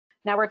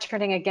Now we're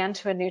turning again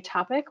to a new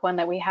topic, one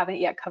that we haven't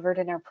yet covered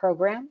in our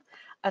program,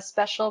 a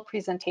special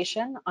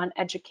presentation on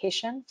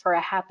education for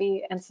a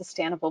happy and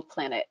sustainable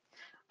planet.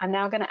 I'm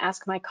now going to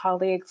ask my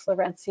colleague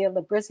Florencia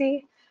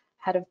Labrizzi,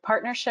 Head of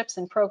Partnerships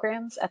and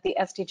Programs at the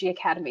SDG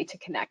Academy, to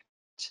connect.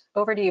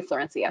 Over to you,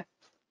 Florencia.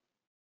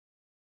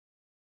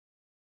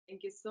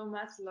 Thank you so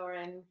much,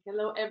 Lauren.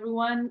 Hello,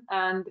 everyone,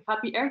 and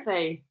happy Earth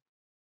Day.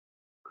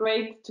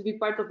 Great to be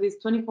part of this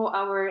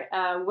 24-hour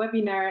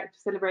webinar to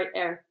celebrate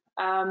Earth.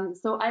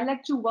 So I'd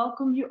like to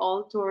welcome you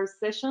all to our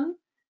session,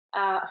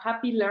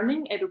 Happy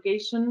Learning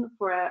Education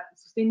for a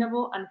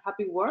Sustainable and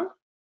Happy World.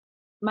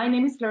 My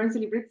name is Florencia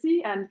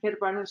Labrizzi, and Head of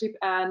Partnership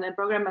and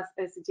Program at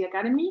SDG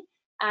Academy,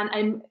 and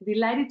I'm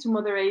delighted to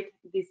moderate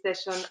this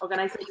session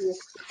organized by the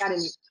SDG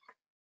Academy.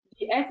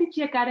 The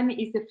SDG Academy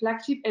is the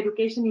flagship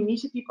education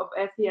initiative of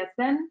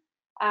SDSN,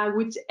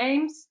 which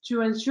aims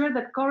to ensure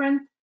that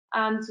current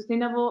and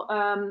sustainable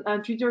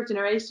and future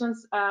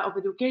generations of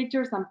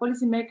educators and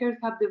policymakers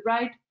have the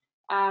right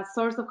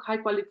source of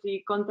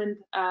high-quality content,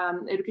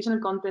 educational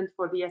content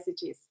for the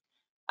SDGs,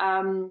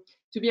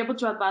 to be able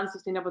to advance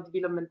sustainable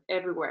development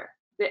everywhere.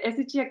 The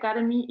SDG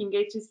Academy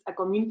engages a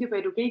community of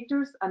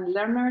educators and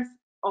learners,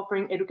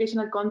 offering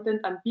educational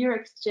content and peer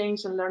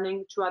exchange and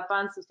learning to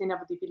advance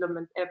sustainable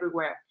development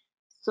everywhere.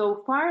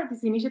 So far,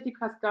 this initiative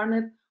has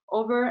garnered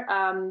over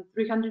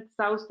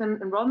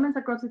 300,000 enrollments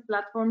across its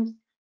platforms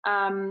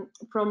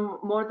from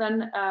more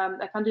than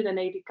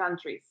 180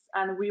 countries,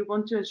 and we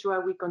want to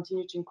ensure we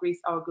continue to increase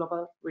our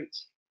global reach.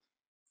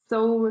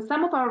 So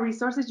some of our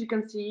resources you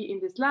can see in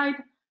this slide.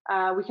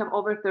 We have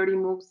over 30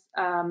 MOOCs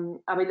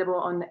available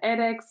on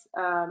edX,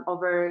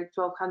 over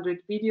 1,200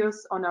 videos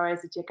on our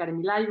SDG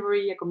Academy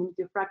library, a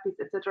community of practice,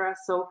 etc.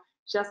 So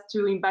just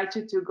to invite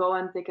you to go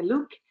and take a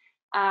look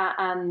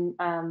and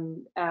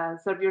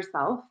serve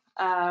yourself.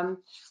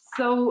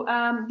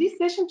 This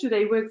session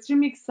today, we're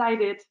extremely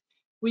excited.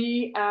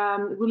 We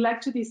would like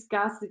to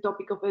discuss the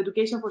topic of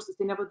education for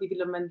sustainable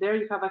development. There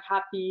you have a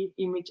happy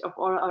image of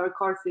all our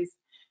courses.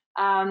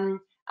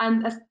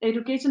 And as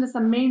education is a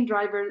main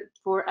driver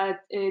for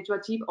to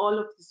achieve all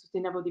of the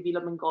sustainable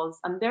development goals,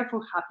 and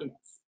therefore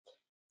happiness.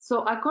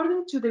 So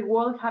according to the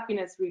World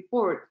Happiness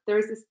Report, there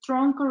is a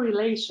strong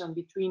correlation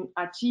between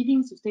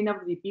achieving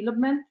sustainable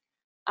development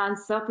and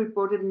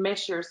self-reported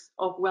measures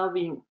of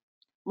well-being.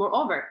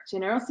 Moreover,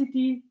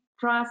 generosity,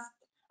 trust,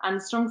 and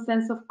strong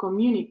sense of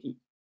community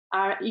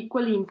are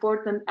equally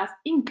important as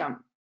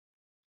income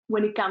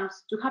when it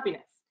comes to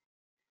happiness.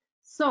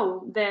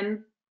 So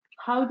then,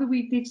 how do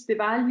we teach the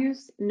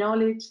values,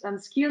 knowledge,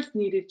 and skills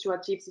needed to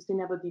achieve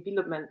sustainable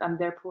development and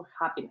therefore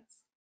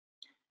happiness?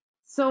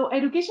 So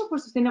education for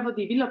sustainable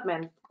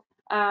development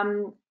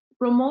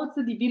promotes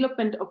the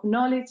development of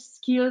knowledge,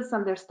 skills,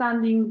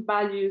 understanding,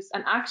 values,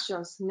 and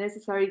actions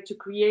necessary to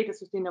create a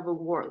sustainable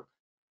world,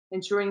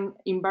 ensuring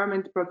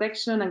environment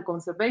protection and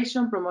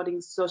conservation, promoting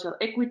social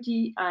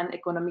equity and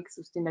economic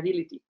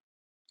sustainability.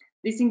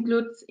 This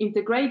includes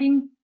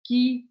integrating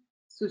key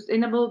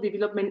sustainable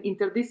development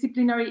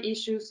interdisciplinary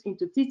issues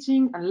into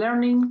teaching and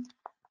learning,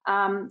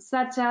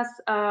 such as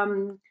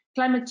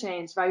climate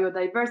change,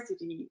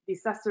 biodiversity,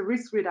 disaster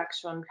risk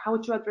reduction, how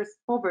to address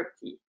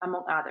poverty,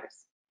 among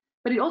others.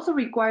 But it also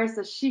requires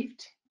a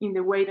shift in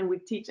the way that we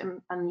teach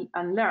and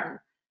learn,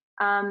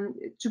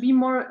 to be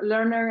more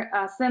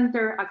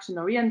learner-centered,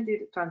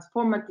 action-oriented,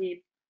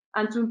 transformative,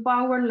 and to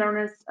empower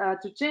learners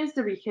to change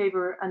their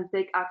behavior and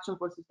take action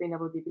for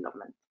sustainable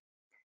development.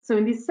 So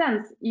in this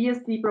sense,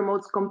 ESD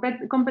promotes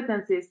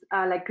competencies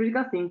like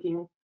critical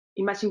thinking,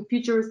 imagining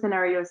future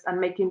scenarios, and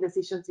making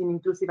decisions in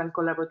inclusive and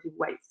collaborative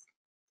ways.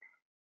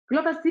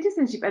 Global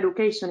citizenship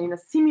education, in a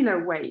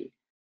similar way,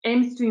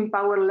 aims to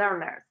empower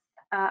learners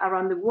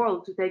around the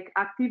world to take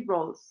active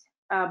roles,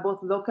 both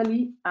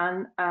locally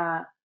and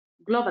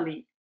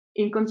globally,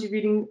 in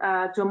contributing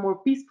to a more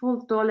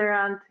peaceful,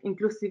 tolerant,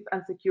 inclusive,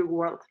 and secure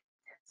world.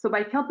 So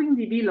by helping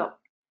develop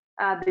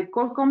the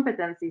core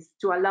competencies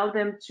to allow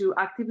them to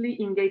actively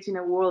engage in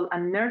a world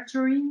and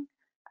nurturing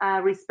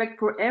respect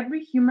for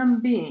every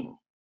human being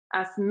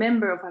as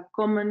member of a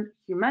common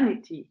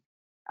humanity,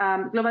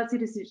 global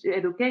citizenship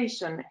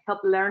education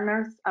helps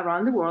learners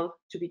around the world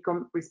to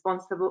become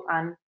responsible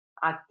and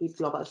active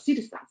global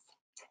citizens.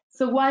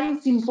 So why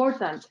is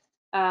important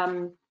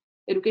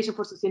education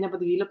for sustainable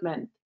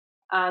development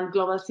and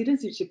global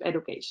citizenship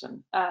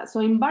education?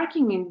 So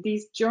embarking in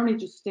this journey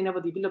to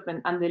sustainable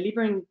development and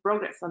delivering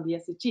progress on the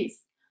SDGs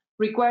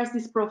requires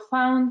this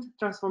profound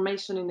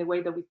transformation in the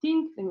way that we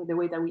think, in the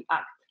way that we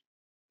act,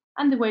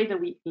 and the way that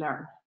we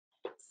learn.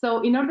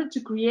 So in order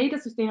to create a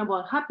sustainable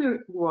and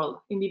happier world,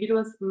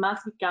 individuals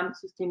must become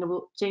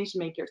sustainable change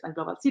makers and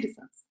global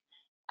citizens.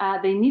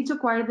 They need to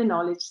acquire the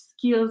knowledge,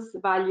 skills,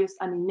 values,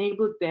 and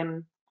enable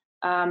them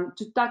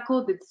to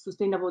tackle the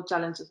sustainable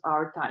challenges of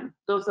our time.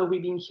 Those that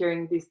we've been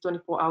hearing these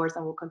 24 hours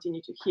and will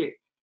continue to hear,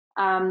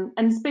 and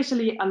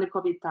especially under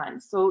COVID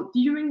times. So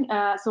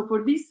so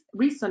for this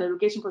reason,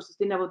 education for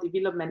sustainable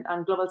development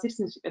and global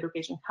citizenship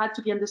education had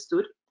to be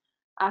understood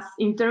as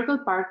integral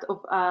part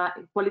of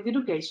quality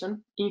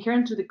education,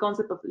 inherent to the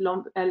concept of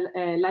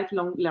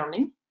lifelong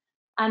learning,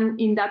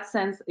 And in that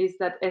sense is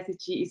that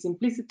SDG is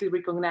explicitly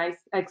recognized,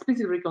 in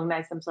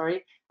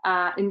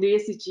the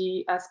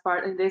SDG as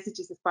part, and the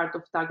SDGs as part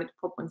of Target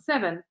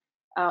 4.7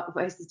 of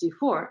SDG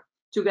 4,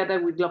 together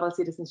with global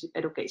citizenship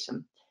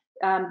education.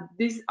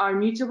 These are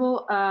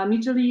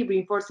mutually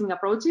reinforcing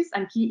approaches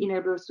and key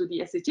enablers to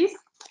the SDGs,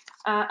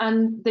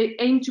 and they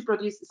aim to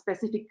produce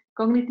specific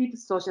cognitive,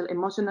 social,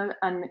 emotional,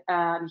 and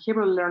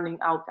behavioral learning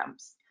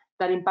outcomes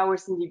that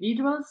empowers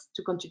individuals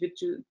to contribute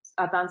to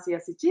advance the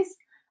SDGs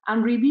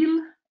and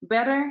reveal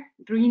better,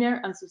 greener,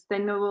 and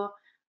sustainable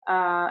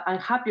and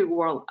happier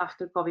world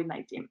after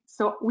COVID-19.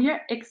 So we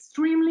are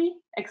extremely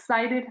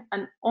excited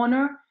and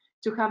honored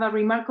to have a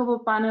remarkable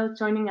panel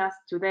joining us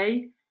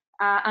today.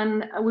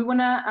 And we want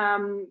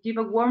to give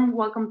a warm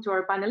welcome to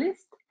our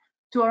panelists.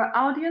 To our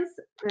audience,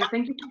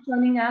 thank you for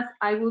joining us.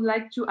 I would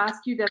like to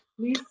ask you that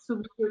please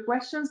submit your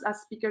questions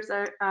as speakers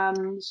are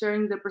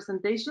sharing their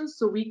presentations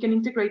so we can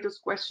integrate those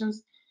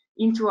questions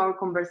into our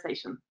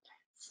conversation.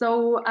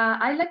 So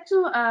I'd like to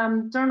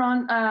turn on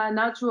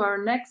now to our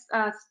next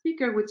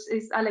speaker, which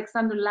is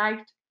Alexander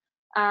Leicht,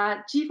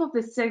 Chief of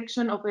the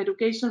Section of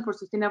Education for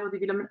Sustainable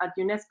Development at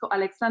UNESCO.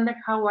 Alexander,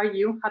 how are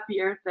you? Happy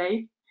Earth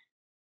Day.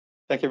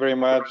 Thank you very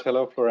much.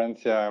 Hello,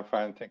 Florencia. I'm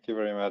fine. Thank you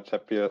very much.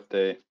 Happy Earth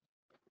Day.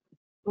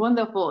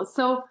 Wonderful.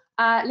 So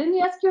let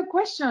me ask you a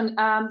question.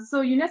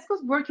 So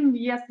UNESCO's work in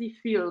the ESD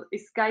field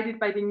is guided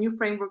by the new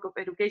framework of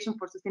education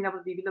for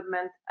sustainable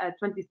development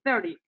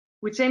 2030,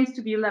 which aims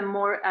to build a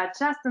more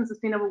just and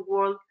sustainable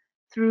world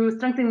through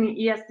strengthening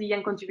ESD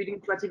and contributing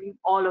to achieving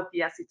all of the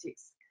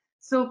SDGs.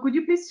 So could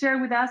you please share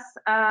with us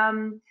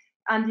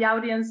and the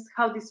audience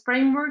how this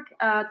framework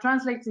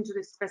translates into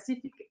the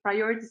specific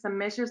priorities and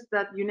measures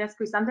that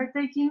UNESCO is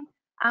undertaking,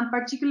 and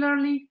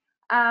particularly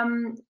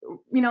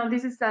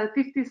this is the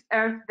 50th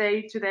Earth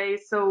Day today,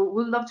 so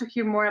we'd love to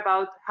hear more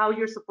about how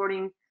you're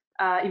supporting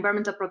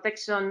environmental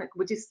protection,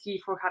 which is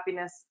key for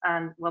happiness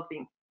and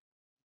well-being.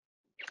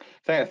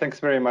 Thanks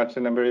very much,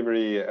 and I'm very,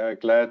 very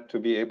glad to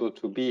be able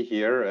to be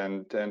here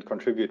and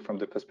contribute from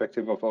the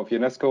perspective of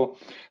UNESCO.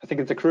 I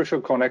think it's a crucial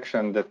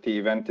connection that the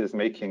event is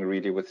making,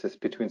 really, with this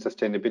between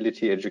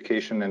sustainability,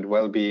 education, and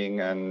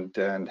well-being and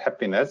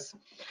happiness.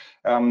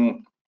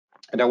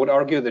 And I would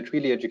argue that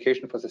really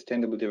education for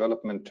sustainable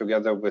development,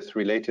 together with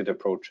related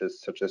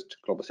approaches such as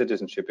global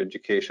citizenship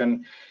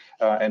education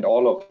and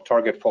all of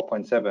Target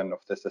 4.7 of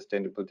the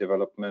Sustainable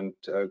Development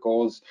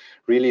Goals,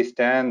 really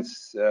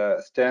stands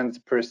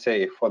per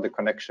se for the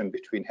connection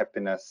between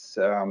happiness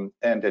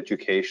and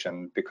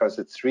education, because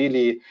it's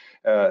really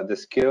the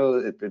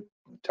skill.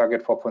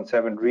 Target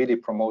 4.7 really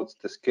promotes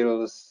the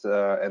skills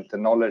and the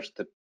knowledge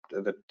that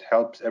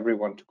helps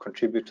everyone to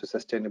contribute to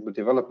sustainable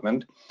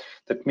development.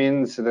 That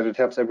means that it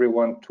helps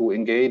everyone to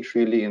engage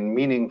really in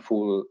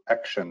meaningful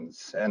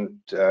actions and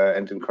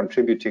in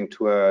contributing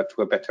to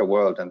a better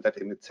world, and that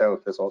in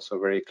itself is also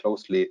very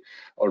closely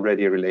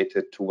already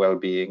related to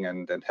well-being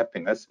and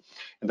happiness.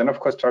 And then,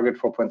 of course, Target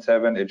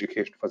 4.7,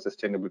 education for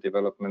sustainable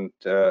development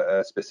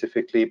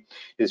specifically,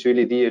 is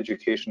really the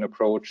education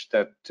approach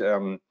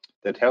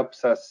that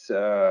helps us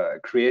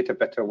create a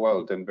better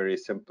world in very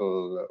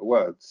simple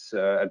words,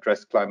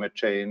 address climate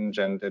change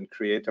and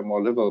create a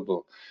more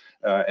livable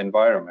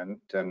environment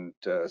and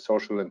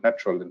social and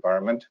natural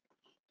environment.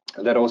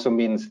 That also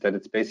means that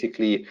it's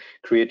basically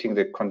creating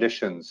the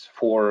conditions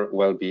for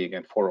well-being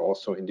and for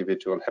also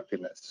individual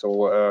happiness.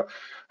 So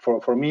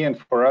for me and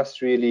for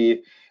us,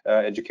 really,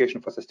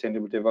 education for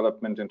sustainable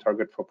development and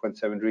Target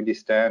 4.7 really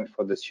stand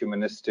for this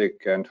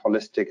humanistic and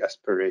holistic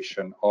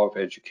aspiration of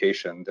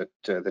education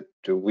that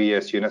we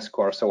as UNESCO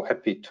are so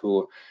happy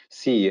to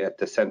see at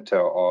the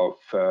center of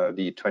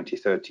the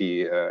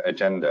 2030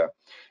 agenda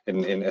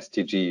in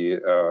SDG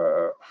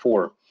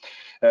 4.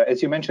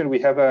 As you mentioned, we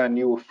have a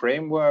new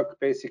framework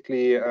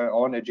basically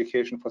on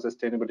education for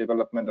sustainable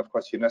development. Of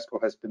course, UNESCO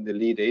has been the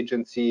lead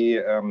agency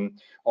on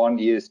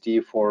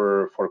ESD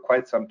for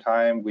quite some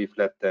time. We've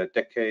led the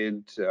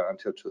decade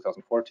until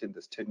 2014,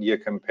 this 10-year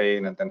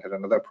campaign, and then had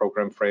another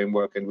program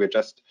framework. And we're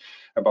just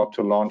about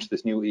to launch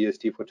this new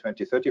ESD for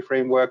 2030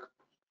 framework.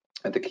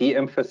 And the key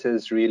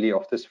emphasis really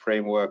of this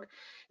framework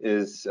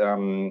is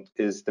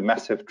the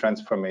massive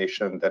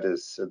transformation that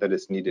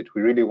is needed.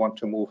 We really want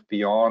to move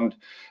beyond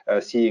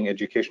seeing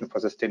education for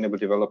sustainable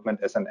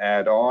development as an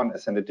add-on,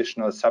 as an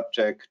additional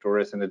subject, or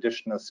as an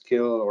additional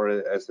skill, or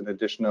as an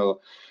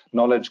additional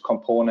knowledge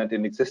component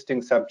in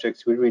existing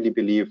subjects. We really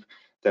believe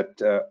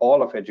that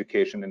all of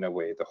education, in a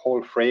way, the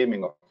whole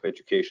framing of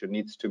education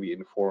needs to be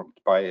informed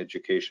by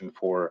education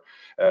for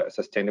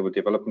sustainable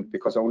development,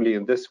 because only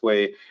in this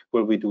way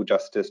will we do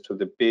justice to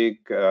the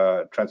big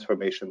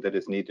transformation that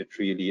is needed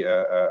really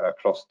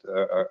across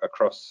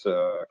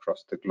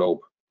the globe.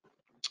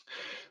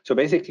 So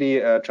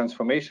basically,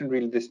 transformation,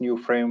 really this new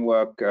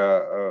framework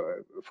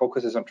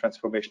focuses on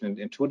transformation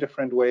in two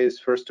different ways.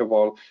 First of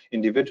all,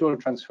 individual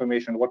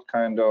transformation, what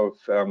kind of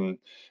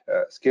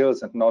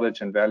skills and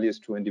knowledge and values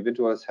do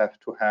individuals have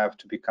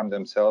to become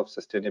themselves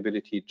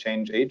sustainability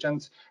change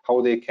agents, how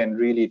they can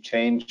really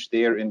change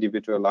their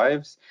individual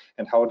lives,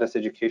 and how does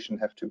education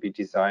have to be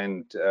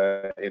designed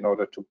in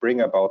order to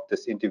bring about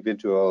this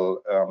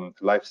individual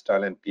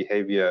lifestyle and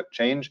behavior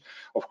change.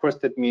 Of course,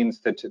 that means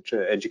that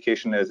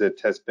education as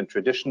it has been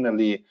traditionally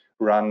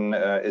run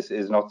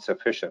is not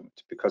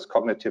sufficient, because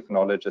cognitive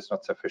knowledge is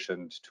not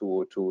sufficient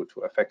to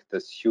affect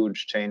this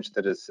huge change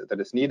that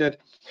is needed.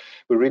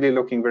 We're really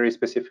looking very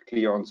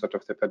specifically on sort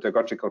of the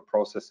pedagogical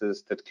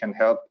processes that can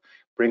help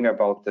bring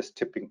about this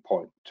tipping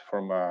point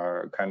from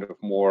a kind of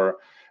more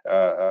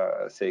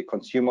say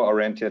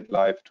consumer-oriented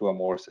life to a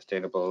more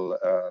sustainable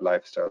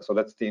lifestyle. So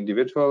that's the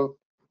individual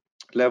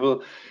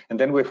level, and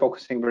then we're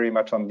focusing very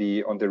much on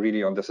the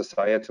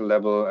societal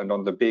level and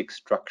on the big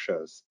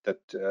structures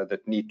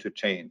that need to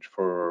change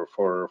for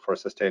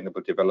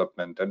sustainable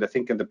development. And I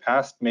think in the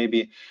past,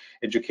 maybe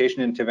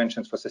education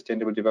interventions for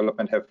sustainable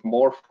development have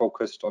more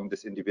focused on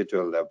this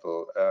individual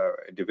level,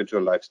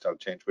 individual lifestyle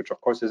change, which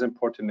of course is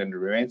important and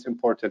remains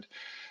important,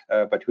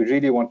 but we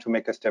really want to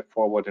make a step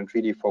forward and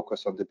really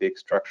focus on the big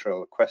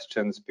structural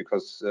questions,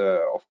 because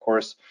of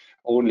course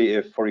only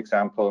if, for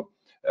example,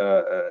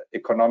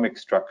 economic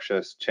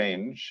structures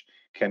change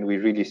can we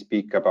really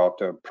speak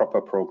about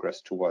proper progress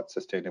towards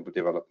sustainable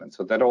development.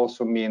 So that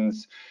also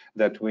means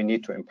that we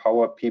need to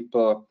empower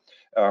people,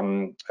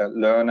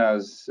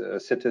 learners,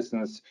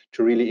 citizens,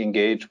 to really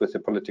engage with the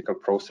political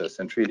process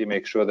and really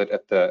make sure that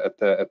at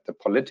the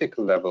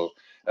political level,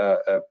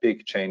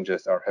 big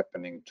changes are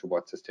happening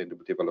towards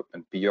sustainable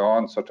development,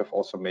 beyond sort of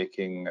also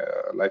making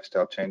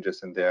lifestyle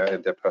changes in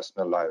their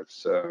personal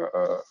lives,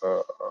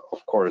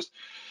 of course.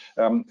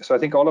 So I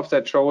think all of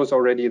that shows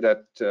already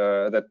that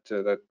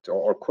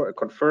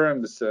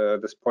confirms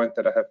this point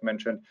that I have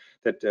mentioned,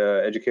 that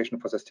education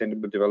for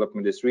sustainable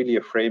development is really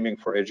a framing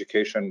for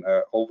education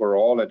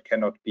overall. It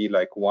cannot be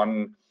like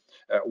one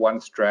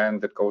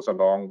strand that goes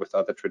along with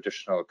other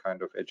traditional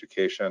kind of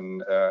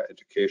education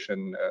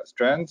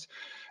strands.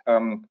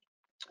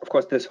 Of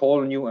course, this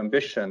whole new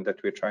ambition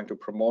that we're trying to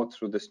promote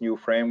through this new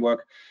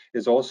framework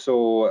is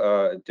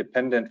also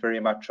dependent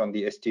very much on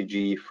the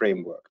SDG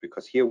framework,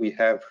 because here we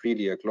have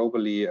really a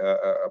globally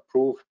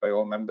approved, by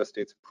all member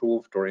states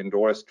approved or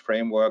endorsed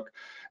framework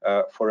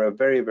for a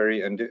very,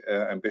 very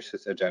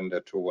ambitious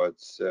agenda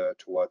towards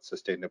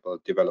sustainable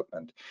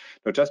development.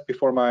 Now, just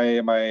before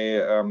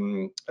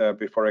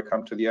before I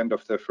come to the end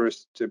of the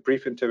first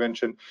brief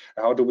intervention,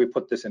 how do we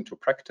put this into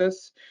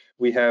practice?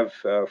 We have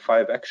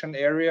 5 action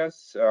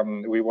areas.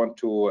 We want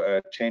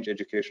to change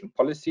education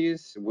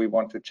policies. We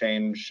want to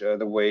change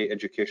the way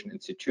education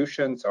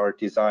institutions are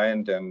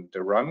designed and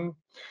run.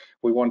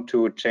 We want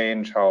to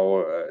change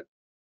how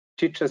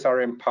teachers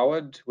are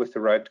empowered with the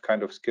right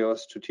kind of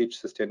skills to teach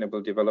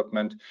sustainable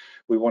development.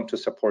 We want to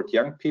support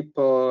young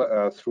people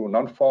through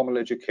non-formal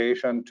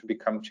education to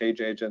become change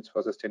agents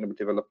for sustainable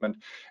development.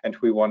 And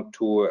we want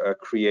to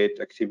create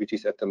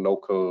activities at the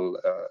local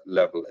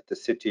level, at the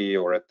city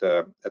or at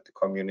the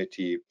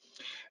community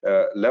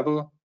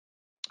level.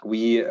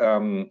 We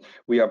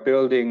are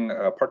building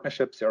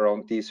partnerships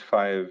around these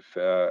 5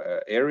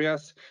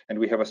 areas, and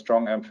we have a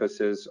strong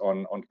emphasis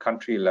on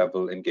country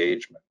level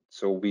engagement.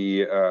 So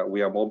we are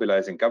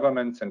mobilizing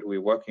governments, and we're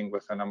working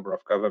with a number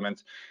of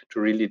governments to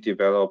really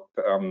develop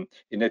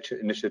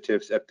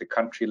initiatives at the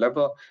country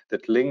level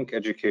that link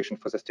education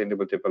for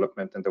sustainable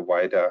development and the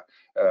wider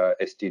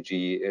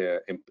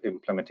SDG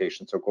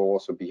implementation, so go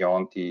also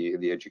beyond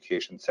the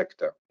education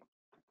sector.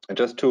 And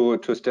just to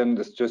spend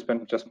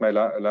my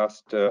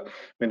last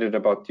minute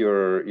about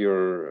your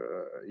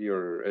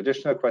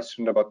additional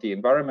question about the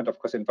environment. Of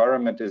course,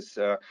 environment is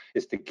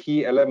the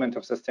key element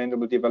of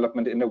sustainable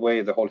development. In a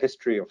way, the whole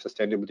history of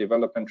sustainable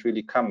development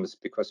really comes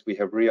because we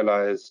have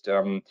realized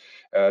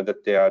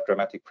that there are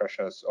dramatic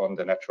pressures on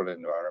the natural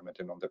environment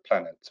and on the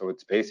planet. So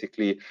it's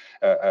basically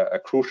a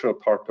crucial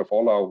part of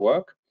all our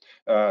work.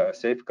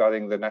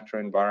 Safeguarding the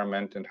natural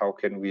environment, and how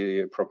can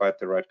we provide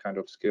the right kind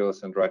of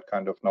skills and right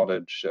kind of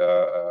knowledge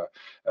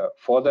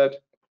for that.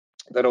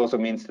 That also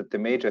means that the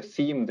major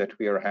theme that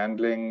we are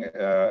handling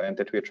and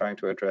that we are trying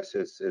to address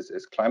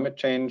is climate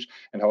change,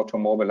 and how to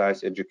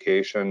mobilize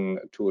education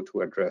to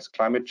address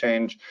climate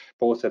change,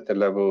 both at the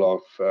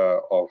level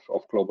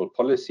of global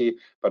policy,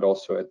 but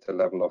also at the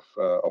level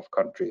of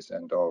countries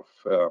and of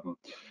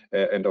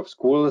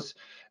schools.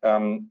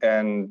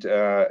 And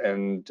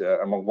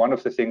among one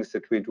of the things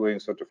that we're doing,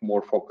 sort of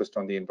more focused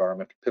on the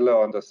environmental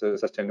pillar on the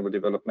sustainable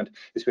development,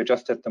 is we're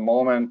just at the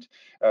moment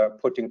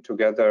putting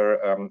together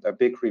a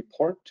big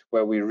report,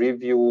 where we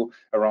review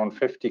around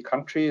 50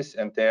 countries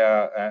and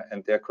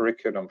their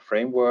curriculum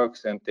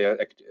frameworks and their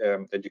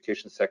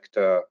education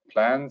sector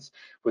plans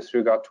with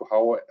regard to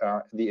how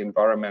the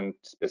environment,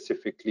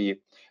 specifically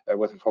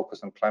with a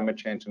focus on climate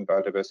change and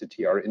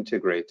biodiversity, are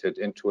integrated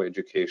into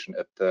education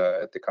at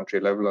the country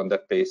level. On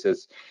that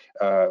basis,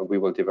 we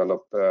will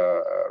develop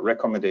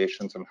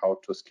recommendations on how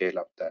to scale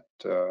up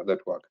that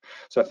work.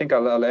 So I think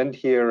I'll end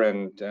here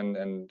and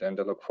I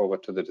look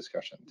forward to the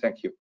discussion.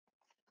 Thank you.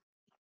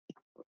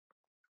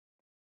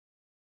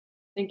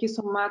 Thank you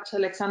so much,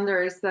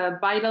 Alexander. It's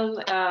vital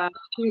to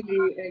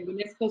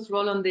UNESCO's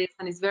role on this,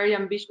 and it's very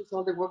ambitious,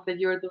 all the work that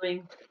you're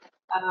doing.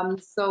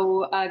 What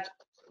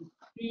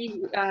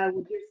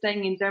you're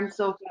saying in terms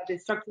of the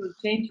structural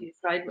changes,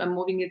 right? And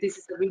moving it, this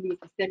is a really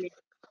systemic,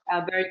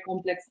 very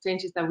complex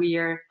changes that we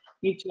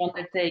need to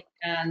undertake.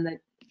 And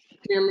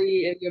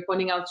clearly, you're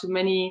pointing out to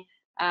many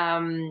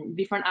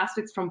different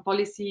aspects from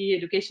policy,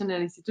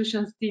 educational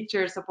institutions,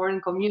 teachers,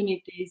 supporting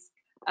communities.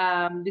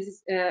 This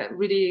is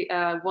really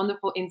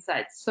wonderful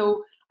insights.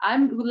 So I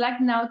would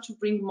like now to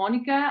bring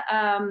Monica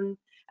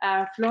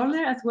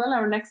Florler as well,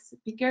 our next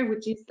speaker,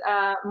 which is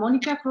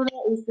Monica Florler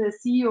is the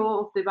CEO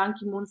of the Ban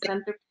Ki-moon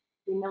Center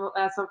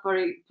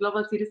for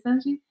Global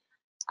Citizenship.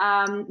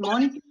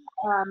 Monica,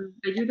 are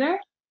you there?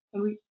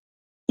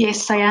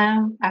 Yes, I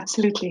am,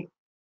 absolutely.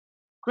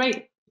 Great.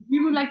 If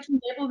you would like to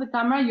enable the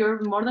camera,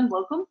 you're more than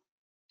welcome.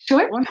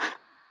 Sure.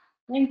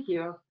 Thank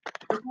you.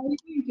 So how are you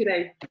doing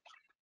today?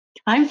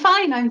 I'm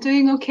fine, I'm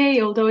doing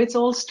okay, although it's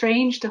all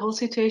strange. The whole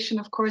situation,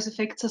 of course,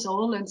 affects us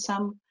all, and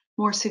some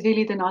more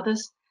severely than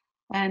others.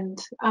 And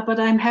but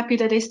I'm happy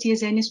that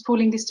SDSN is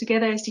pulling this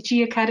together,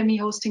 SDG Academy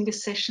hosting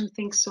this session.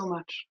 Thanks so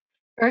much.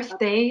 Earth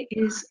Day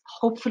is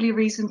hopefully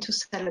reason to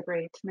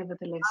celebrate,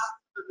 nevertheless.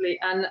 Absolutely,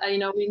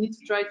 and we need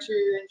to try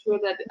to ensure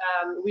that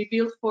we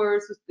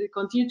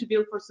continue to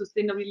build for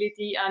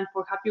sustainability and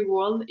for happy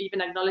world, even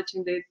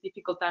acknowledging the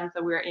difficult times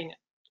that we are in.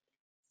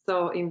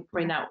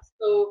 Right now.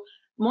 So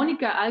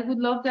Monica, I would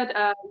love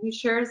that you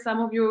share some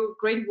of your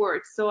great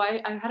work. So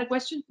I had a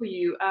question for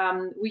you.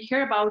 We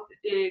hear about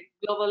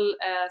global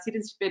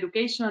citizenship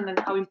education and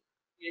how important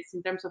it is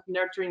in terms of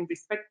nurturing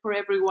respect for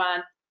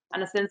everyone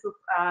and a sense of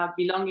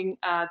belonging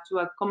to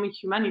a common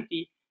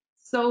humanity.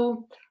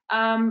 So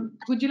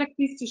would you like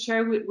please to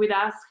share with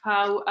us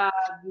how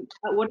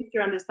what is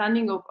your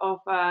understanding of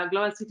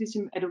global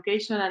citizenship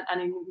education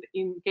and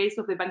in case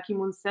of the Ban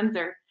Ki-moon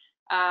Center,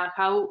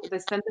 how the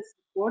center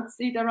supports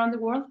it around the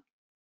world?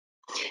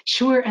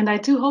 Sure, and I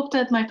do hope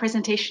that my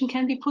presentation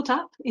can be put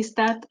up. Is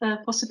that a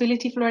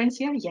possibility,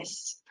 Florencia?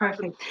 Yes,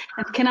 perfect.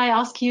 And can I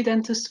ask you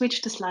then to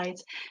switch the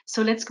slides?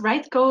 So let's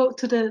go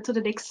to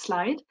the next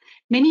slide.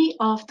 Many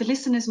of the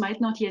listeners might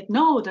not yet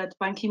know that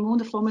Ban Ki-moon,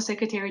 the former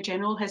Secretary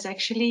General, has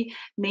actually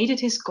made it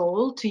his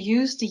goal to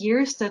use the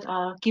years that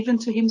are given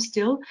to him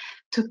still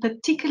to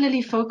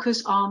particularly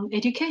focus on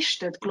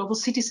education, global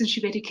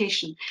citizenship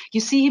education.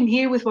 You see him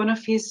here with one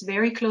of his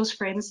very close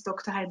friends,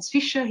 Dr. Heinz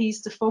Fischer.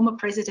 He's the former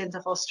president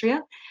of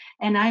Austria.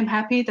 And I'm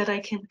happy that I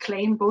can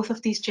claim both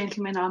of these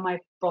gentlemen are my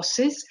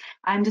bosses.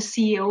 I'm the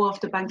CEO of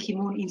the Ban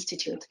Ki-moon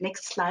Institute.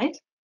 Next slide.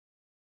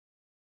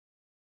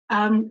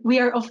 We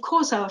are, of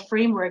course, our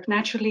framework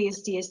naturally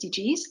is the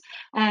SDGs.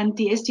 And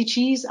the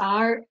SDGs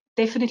are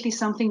definitely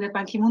something that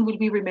Ban Ki-moon will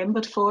be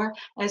remembered for,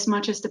 as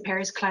much as the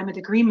Paris Climate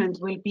Agreement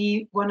will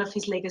be one of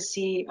his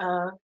legacy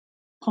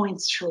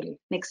points, surely.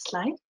 Next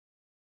slide.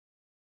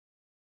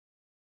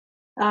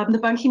 The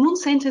Ban Ki-moon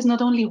Center is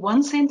not only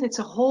one center, it's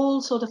a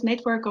whole sort of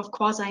network of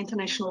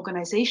quasi-international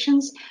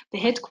organizations. The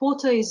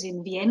headquarters is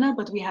in Vienna,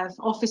 but we have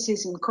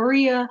offices in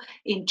Korea,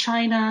 in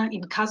China,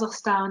 in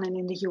Kazakhstan, and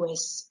in the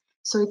US.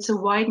 So it's a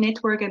wide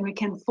network, and we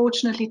can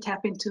fortunately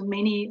tap into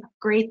many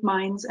great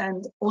minds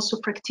and also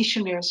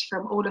practitioners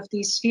from all of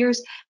these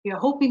spheres. We are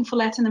hoping for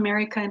Latin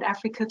America and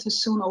Africa to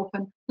soon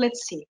open.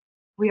 Let's see.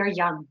 We are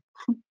young.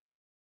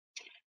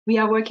 We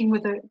are working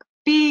with a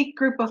big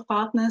group of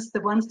partners.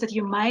 The ones that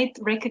you might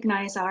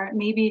recognize are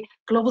maybe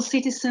Global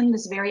Citizen,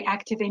 this very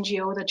active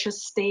NGO that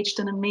just staged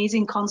an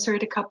amazing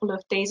concert a couple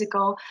of days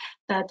ago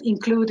that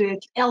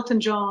included Elton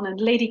John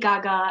and Lady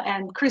Gaga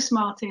and Chris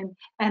Martin,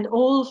 and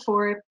all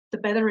for the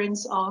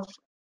betterance of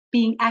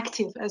being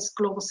active as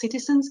global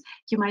citizens.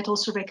 You might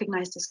also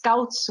recognize the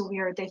Scouts, so we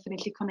are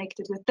definitely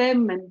connected with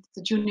them, and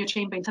the Junior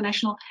Chamber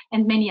International,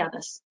 and many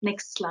others.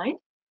 Next slide.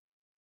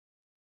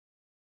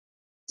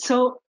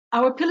 So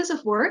our pillars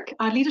of work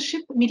are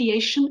leadership,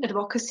 mediation,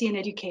 advocacy, and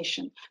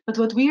education. But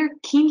what we are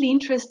keenly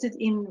interested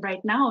in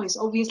right now is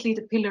obviously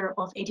the pillar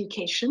of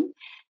education.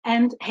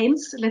 And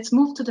hence, let's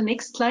move to the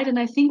next slide. And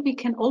I think we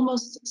can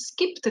almost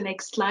skip the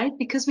next slide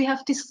because we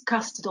have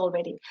discussed it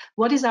already.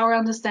 What is our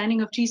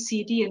understanding of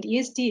GCED and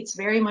ESD? It's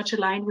very much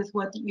aligned with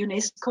what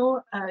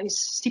UNESCO is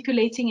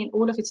stipulating in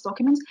all of its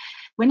documents.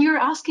 When you're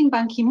asking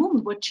Ban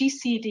Ki-moon what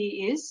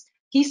GCED is,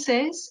 he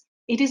says,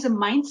 it is a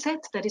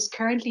mindset that is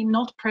currently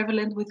not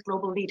prevalent with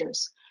global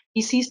leaders.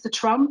 He sees the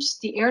Trumps,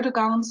 the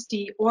Erdogans,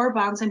 the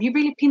Orbans, and he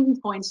really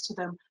pinpoints to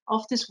them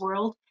of this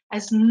world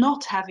as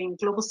not having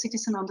global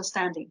citizen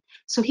understanding.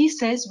 So he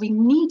says we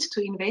need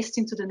to invest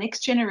into the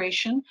next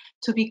generation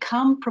to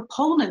become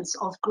proponents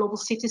of global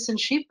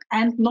citizenship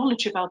and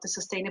knowledge about the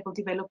Sustainable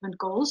Development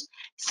Goals,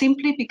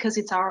 simply because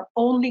it's our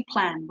only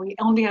plan. We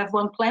only have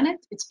one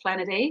planet, it's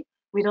planet A.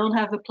 We don't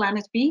have a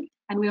planet B,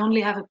 and we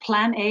only have a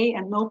plan A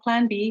and no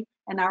plan B,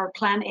 and our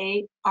plan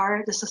A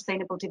are the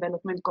Sustainable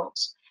Development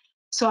Goals.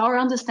 So our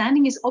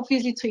understanding is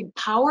obviously to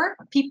empower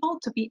people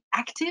to be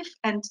active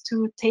and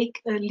to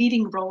take a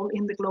leading role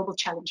in the global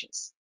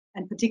challenges,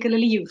 and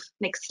particularly youth.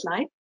 Next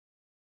slide.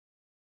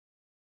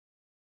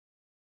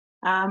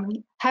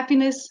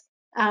 Happiness,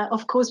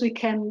 of course, we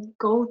can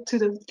go to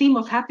the theme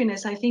of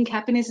happiness. I think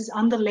happiness is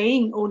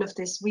underlaying all of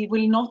this. We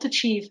will not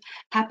achieve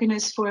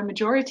happiness for a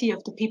majority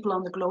of the people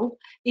on the globe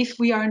if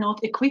we are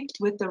not equipped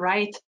with the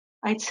right,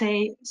 I'd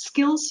say,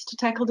 skills to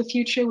tackle the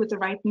future, with the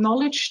right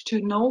knowledge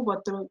to know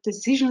what the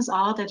decisions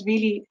are that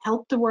really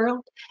help the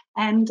world.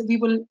 And we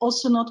will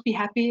also not be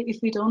happy if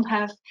we don't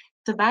have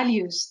the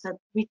values that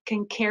we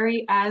can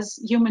carry as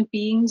human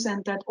beings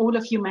and that all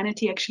of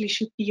humanity actually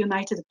should be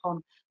united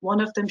upon. One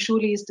of them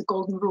surely is the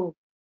golden rule.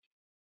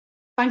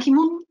 Ban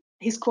Ki-moon,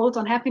 his quote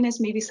on happiness,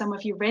 maybe some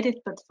of you read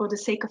it, but for the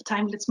sake of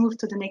time, let's move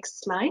to the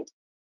next slide.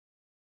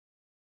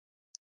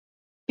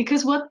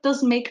 Because what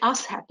does make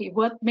us happy?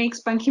 What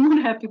makes Ban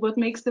Ki-moon happy? What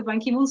makes the Ban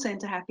Ki-moon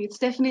Center happy? It's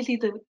definitely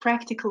the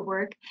practical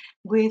work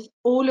with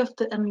all of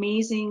the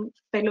amazing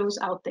fellows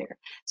out there.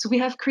 So we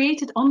have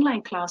created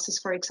online classes,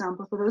 for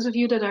example, for those of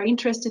you that are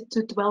interested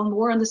to dwell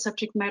more on the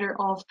subject matter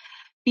of,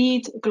 be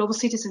it global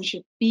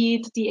citizenship, be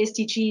it the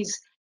SDGs,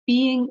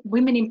 being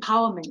women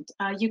empowerment.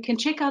 You can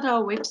check out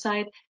our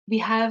website. We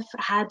have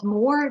had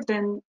more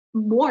than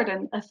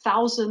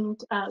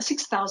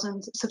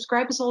 6,000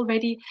 subscribers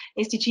already.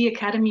 SDG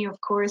Academy, of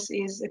course,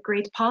 is a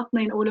great partner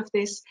in all of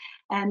this.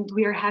 And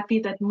we are happy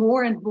that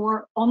more and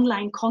more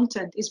online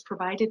content is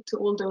provided to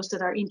all those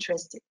that are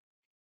interested.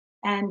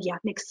 And yeah,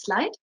 next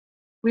slide.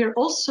 We are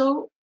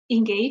also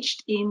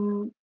engaged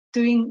in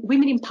doing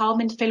women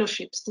empowerment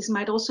fellowships. This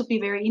might also be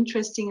very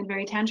interesting and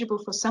very tangible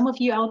for some of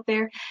you out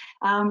there.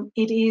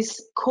 It is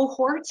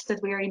cohorts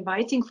that we are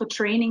inviting for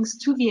trainings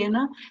to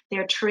Vienna. They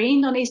are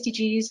trained on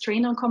SDGs,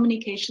 trained on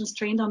communications,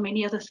 trained on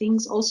many other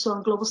things, also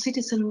on global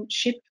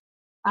citizenship.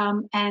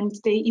 And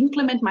they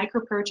implement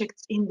micro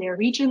projects in their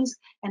regions.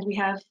 And we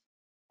have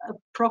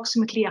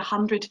approximately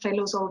 100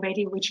 fellows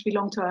already which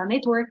belong to our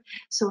network.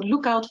 So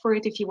look out for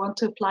it if you want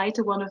to apply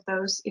to one of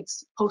those.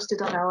 It's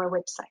posted on our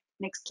website.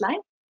 Next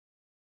slide.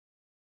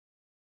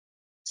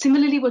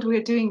 Similarly, what we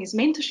are doing is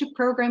mentorship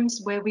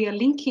programs where we are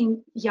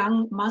linking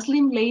young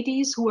Muslim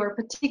ladies who are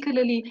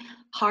particularly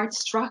hard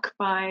struck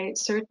by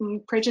certain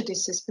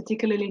prejudices,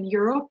 particularly in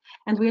Europe,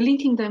 and we're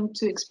linking them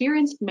to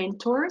experienced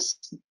mentors,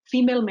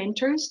 female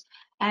mentors,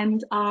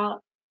 and are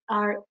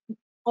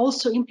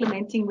also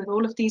implementing with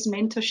all of these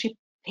mentorship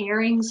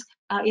pairings,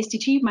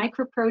 SDG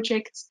micro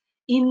projects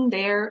in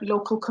their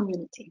local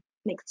community.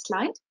 Next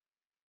slide.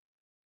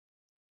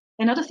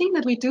 Another thing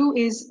that we do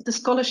is the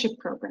scholarship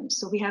programs.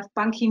 So we have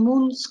Ban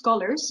Ki-moon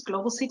scholars,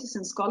 global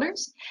citizen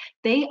scholars.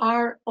 They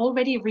are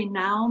already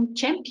renowned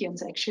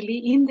champions actually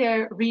in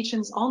their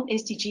regions on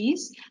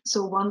SDGs.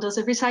 So one does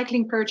a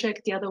recycling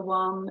project, the other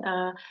one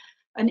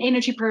an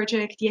energy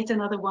project, yet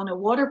another one a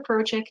water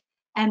project.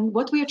 And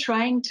what we are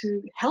trying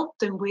to help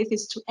them with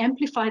is to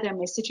amplify their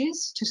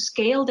messages, to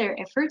scale their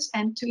efforts,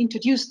 and to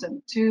introduce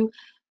them to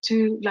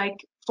like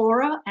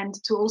fora and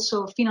to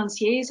also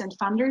financiers and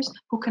funders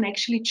who can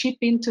actually chip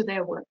into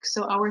their work.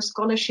 So our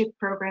scholarship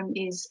program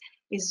is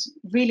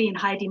really in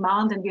high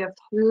demand, and we have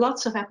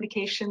lots of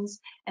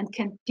applications and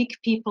can pick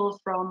people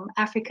from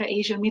Africa,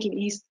 Asia, Middle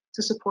East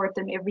to support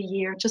them every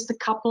year. Just a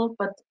couple,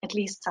 but at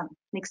least some.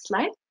 Next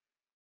slide.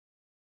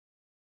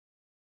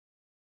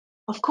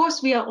 Of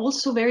course, we are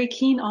also very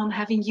keen on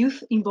having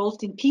youth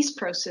involved in peace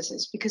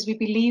processes because we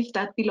believe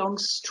that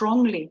belongs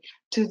strongly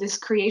to this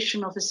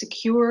creation of a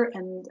secure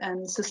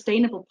and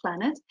sustainable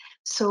planet.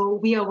 So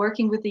we are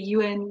working with the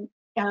UN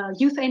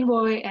Youth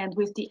Envoy and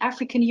with the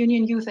African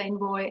Union Youth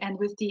Envoy and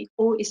with the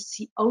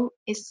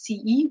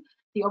OSCE,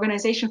 the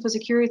Organization for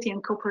Security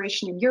and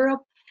Cooperation in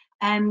Europe,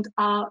 and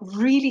are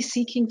really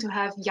seeking to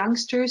have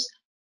youngsters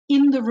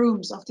in the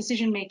rooms of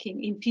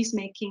decision-making in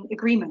peacemaking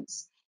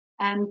agreements.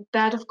 And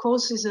that, of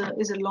course, is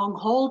a long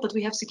haul, but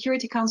we have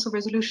Security Council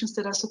resolutions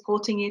that are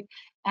supporting it.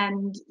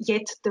 And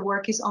yet the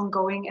work is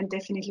ongoing and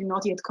definitely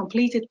not yet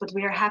completed, but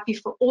we are happy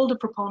for all the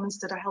proponents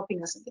that are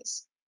helping us in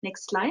this.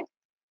 Next slide.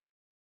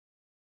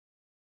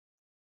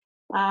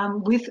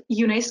 With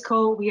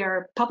UNESCO, we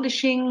are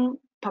publishing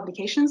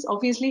publications,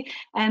 obviously,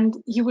 and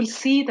you will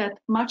see that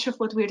much of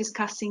what we're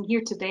discussing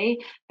here today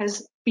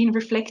has been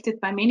reflected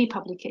by many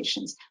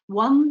publications.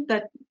 One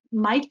that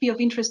might be of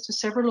interest to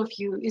several of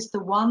you is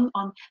the one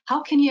on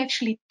how can you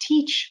actually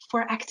teach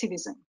for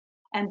activism.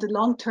 And the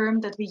long term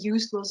that we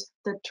used was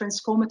the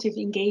transformative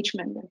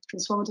engagement,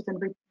 transformative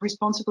and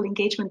responsible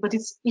engagement, but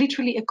it's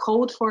literally a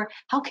code for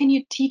how can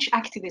you teach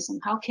activism?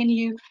 How can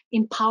you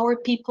empower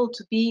people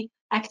to be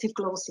active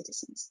global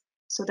citizens?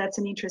 So that's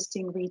an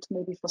interesting read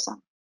maybe for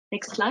some.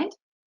 Next slide.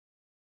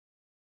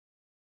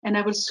 and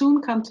I will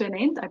soon come to an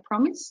end, I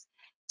promise.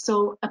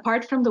 So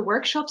apart from the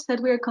workshops that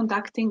we are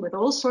conducting with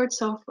all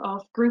sorts of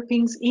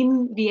groupings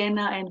in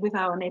Vienna and with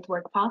our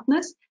network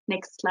partners,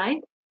 next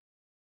slide,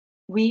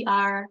 we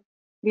are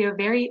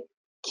very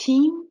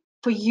keen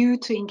for you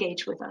to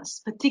engage with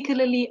us,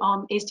 particularly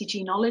on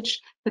SDG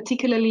knowledge,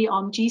 particularly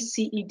on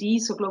GCED,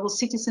 so global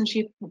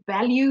citizenship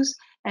values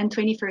and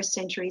 21st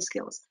century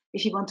skills.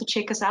 If you want to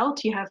check us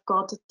out, you have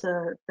got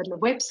the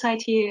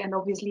website here and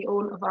obviously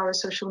all of our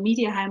social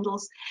media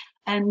handles.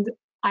 And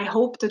I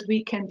hope that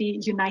we can be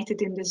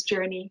united in this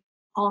journey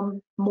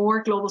on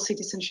more global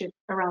citizenship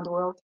around the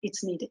world.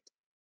 It's needed.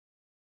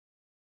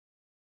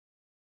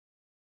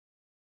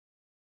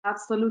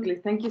 Absolutely.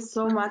 Thank you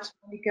so much,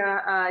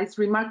 Monica. It's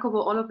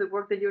remarkable all of the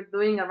work that you're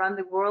doing around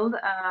the world,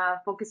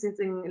 focusing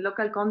in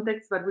local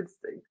context, but with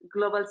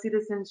global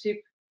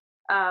citizenship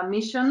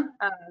mission.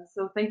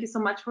 So thank you so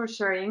much for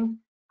sharing.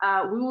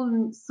 We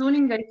will soon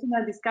engage in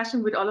a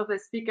discussion with all of the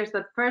speakers,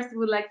 but first we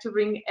would like to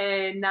bring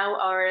now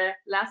our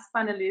last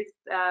panelist,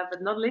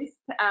 but not least,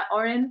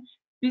 Oren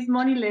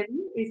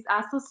Pismoni-Levy is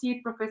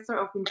Associate Professor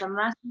of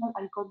International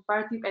and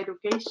Comparative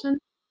Education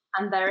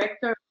and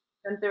Director of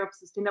the Center of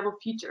Sustainable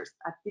Futures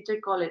at Teacher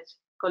College,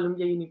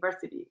 Columbia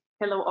University.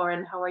 Hello,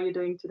 Oren, how are you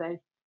doing today?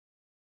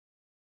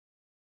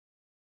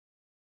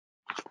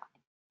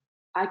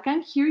 I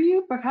can't hear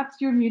you, perhaps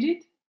you're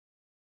muted?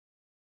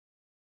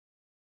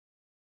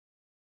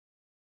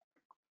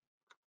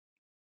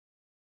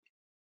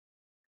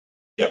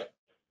 Yeah.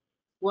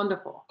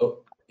 Wonderful.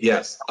 Oh,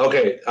 yes.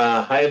 Okay.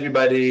 Hi,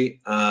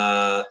 everybody.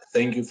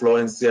 Thank you,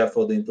 Florencia,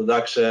 for the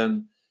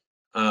introduction.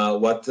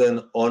 What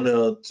an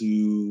honor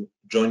to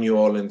join you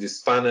all in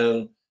this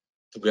panel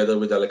together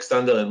with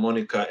Alexander and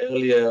Monica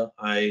earlier.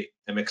 I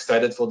am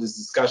excited for this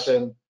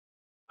discussion.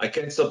 I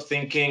can't stop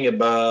thinking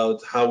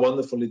about how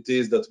wonderful it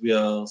is that we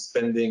are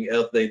spending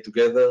Earth Day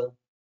together,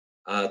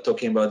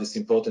 talking about these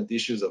important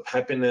issues of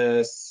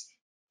happiness,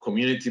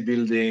 community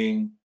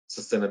building,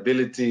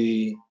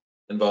 sustainability,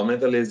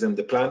 environmentalism,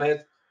 the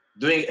planet,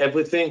 doing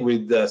everything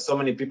with so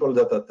many people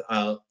that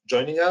are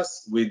joining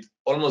us with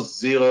almost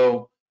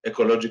zero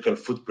ecological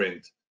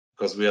footprint,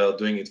 because we are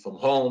doing it from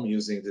home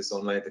using this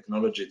online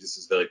technology. This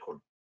is very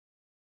cool.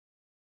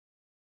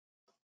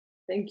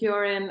 Thank you,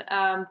 Oren.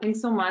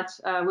 Thanks so much.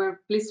 We're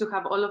pleased to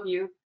have all of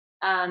you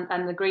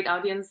and a great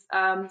audience.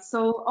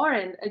 So,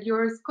 Oren,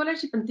 your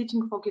scholarship and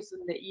teaching focus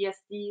on the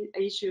ESG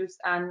issues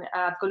and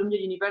at Columbia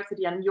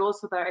University, and you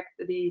also direct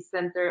the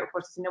Center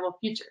for Sustainable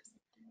Futures.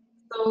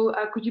 So,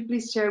 could you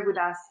please share with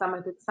us some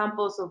of the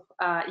examples of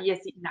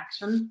ESG in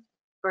action,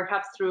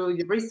 perhaps through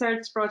your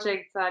research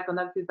projects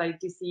conducted by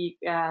GC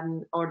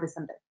or the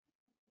Center?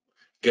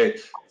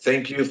 Great,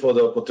 thank you for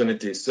the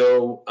opportunity.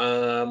 So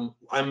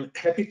I'm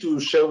happy to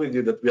share with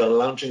you that we are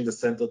launching the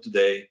center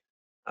today.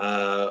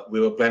 We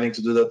were planning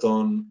to do that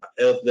on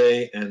Earth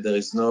Day, and there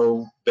is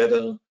no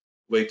better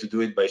way to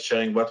do it by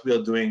sharing what we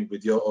are doing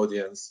with your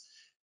audience.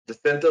 The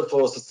Center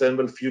for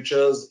Sustainable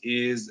Futures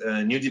is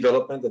a new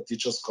development at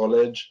Teachers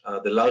College,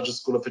 the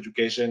largest school of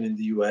education in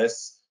the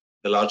US,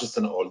 the largest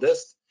and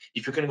oldest.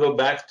 If you can go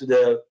back to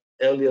the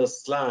earlier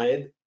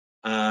slide,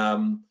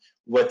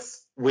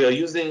 we are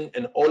using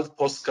an old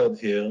postcard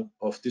here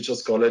of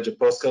Teachers College, a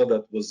postcard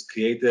that was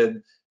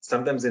created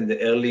sometimes in the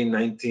early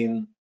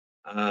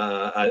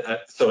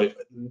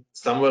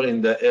somewhere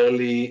in the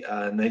early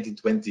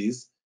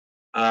 1920s.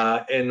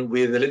 And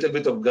with a little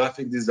bit of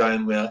graphic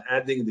design, we are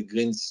adding the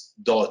green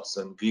dots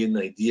and green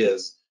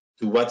ideas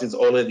to what is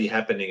already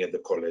happening at the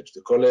college.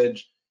 The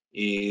college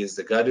is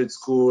a graduate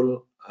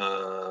school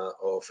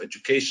of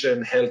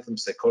education, health, and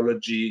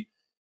psychology.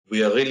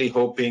 We are really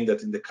hoping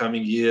that in the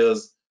coming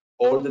years,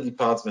 all the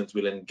departments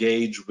will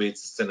engage with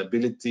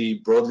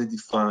sustainability, broadly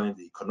defined,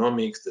 the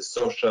economics, the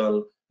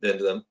social,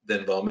 the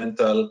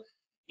environmental,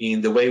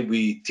 in the way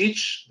we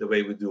teach, the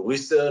way we do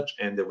research,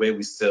 and the way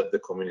we serve the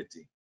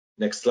community.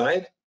 Next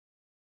slide.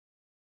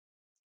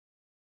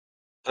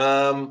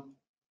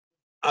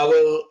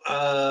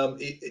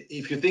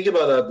 If you think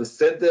about that, the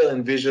center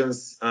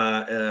envisions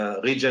a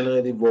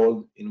regenerative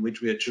world in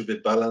which we achieve a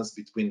balance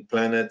between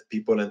planet,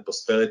 people, and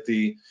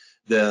prosperity.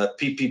 The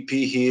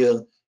PPP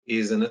here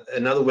is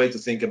another way to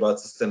think about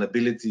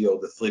sustainability, or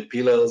the 3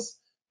 pillars.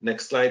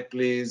 Next slide,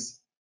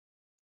 please.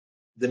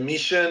 The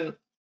mission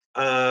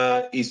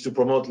is to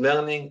promote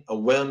learning,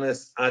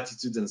 awareness,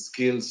 attitudes, and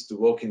skills to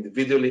work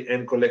individually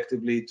and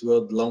collectively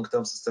toward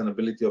long-term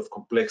sustainability of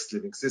complex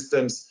living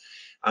systems.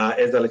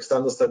 As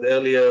Alexander said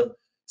earlier,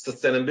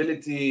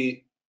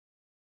 sustainability,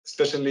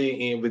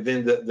 especially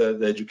within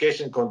the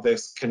education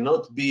context,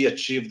 cannot be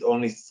achieved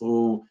only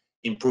through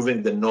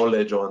improving the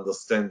knowledge or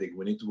understanding.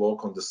 We need to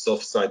work on the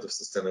soft side of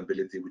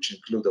sustainability, which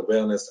include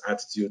awareness,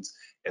 attitudes,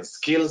 and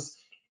skills.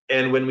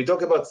 And when we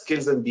talk about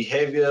skills and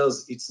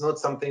behaviors, it's not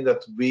something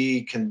that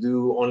we can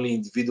do only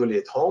individually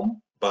at home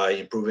by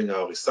improving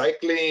our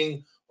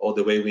recycling or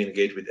the way we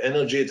engage with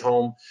energy at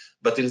home,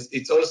 but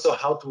it's also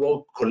how to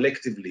work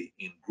collectively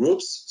in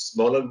groups,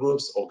 smaller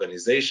groups,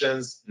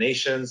 organizations,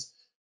 nations,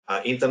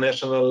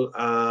 international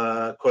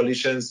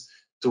coalitions,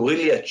 to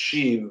really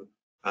achieve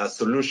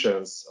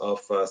solutions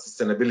of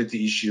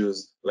sustainability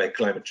issues like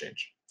climate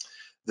change.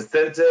 The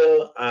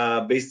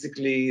center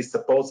basically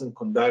supports and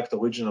conducts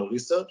original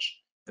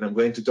research, and I'm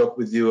going to talk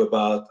with you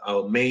about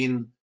our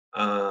main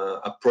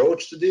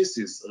approach to this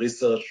is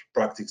research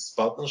practice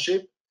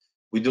partnership.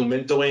 We do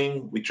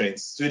mentoring, we train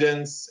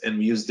students, and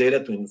we use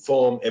data to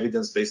inform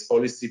evidence-based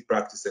policy,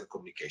 practice, and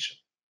communication.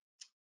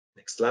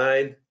 Next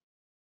slide.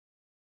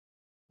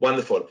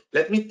 Wonderful.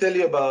 Let me tell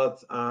you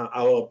about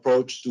our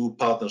approach to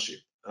partnership.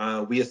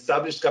 We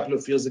established a couple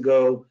of years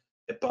ago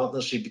a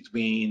partnership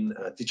between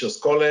Teachers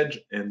College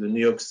and the New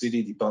York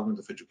City Department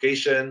of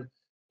Education,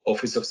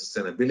 Office of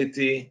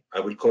Sustainability. I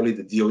will call it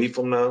the DOE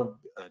from now,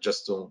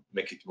 just to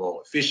make it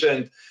more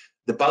efficient.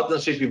 The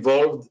partnership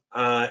evolved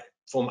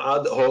from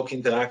ad hoc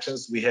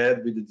interactions we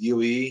had with the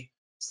DOE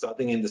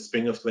starting in the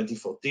spring of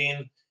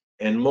 2014.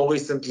 And more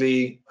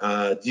recently,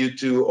 due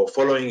to or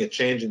following a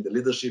change in the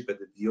leadership at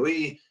the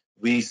DOE,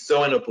 we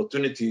saw an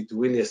opportunity to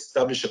really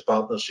establish a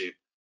partnership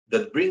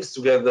that brings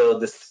together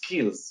the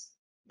skills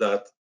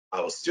that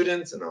our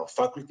students and our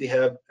faculty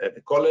have at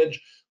the college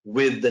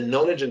with the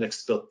knowledge and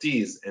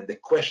expertise and the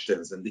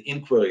questions and the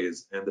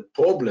inquiries and the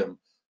problem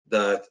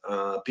that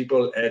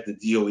people at the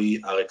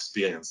DOE are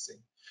experiencing.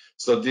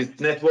 So this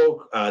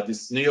network,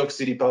 this New York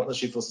City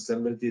Partnership for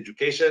Sustainability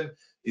Education,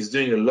 is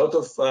doing a lot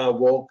of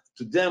work.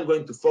 Today I'm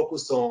going to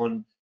focus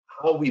on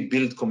how we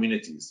build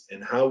communities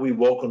and how we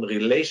work on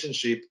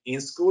relationship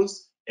in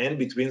schools and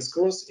between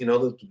schools in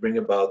order to bring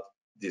about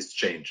this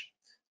change.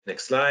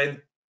 Next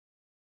slide.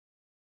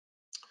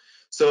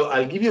 So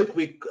I'll give you a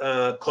quick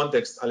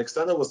context.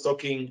 Alexander was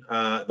talking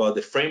about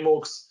the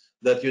frameworks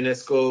that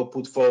UNESCO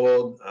put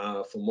forward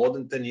for more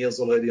than 10 years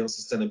already on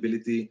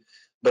sustainability.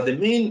 But the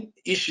main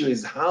issue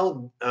is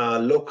how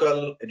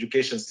local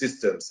education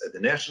systems at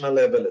the national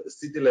level, at the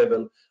city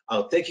level,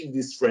 are taking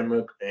this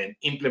framework and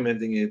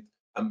implementing it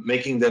and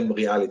making them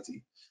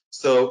reality.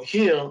 So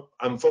here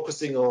I'm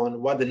focusing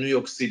on what the New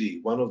York City,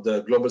 one of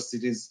the global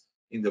cities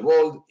in the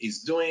world,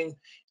 is doing.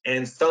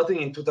 And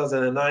starting in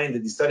 2009, they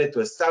decided to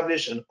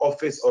establish an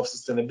Office of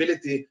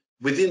Sustainability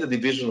within the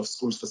Division of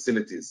Schools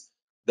Facilities.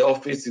 The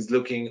office is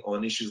looking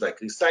on issues like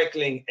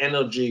recycling,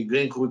 energy,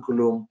 green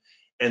curriculum,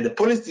 and the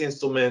policy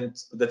instrument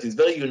that is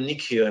very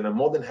unique here, and I'm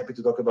more than happy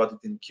to talk about it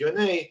in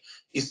Q&A,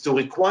 is to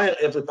require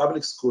every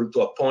public school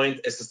to appoint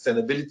a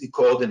sustainability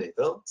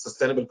coordinator,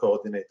 sustainable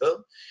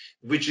coordinator,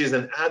 which is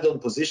an add-on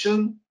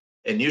position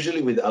and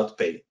usually without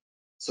pay.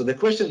 So the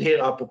question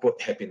here, apropos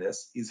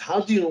happiness, is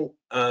how do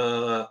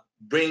you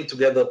bring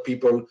together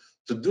people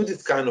to do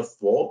this kind of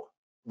work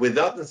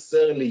without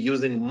necessarily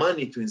using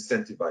money to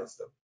incentivize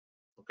them?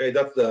 Okay,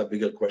 that's the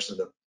bigger question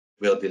that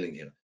we are dealing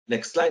here.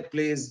 Next slide,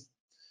 please.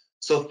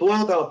 So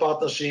throughout our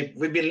partnership,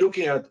 we've been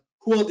looking at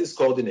who are these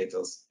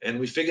coordinators, and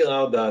we figured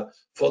out that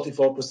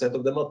 44%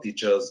 of them are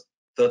teachers,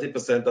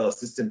 30% are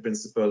assistant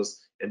principals,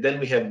 and then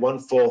we have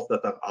 1/4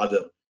 that are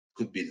other.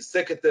 Could be the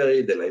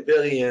secretary, the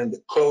librarian,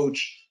 the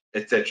coach,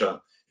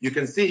 etc. You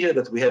can see here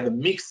that we have a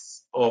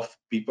mix of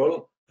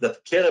people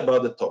that care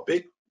about the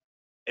topic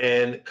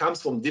and comes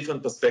from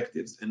different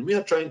perspectives, and we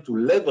are trying to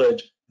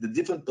leverage the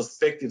different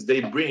perspectives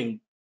they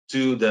bring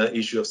to the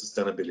issue of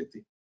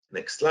sustainability.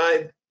 Next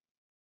slide.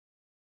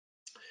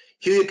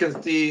 Here you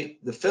can see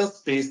the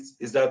first piece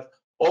is that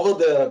over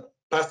the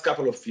past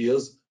couple of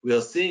years, we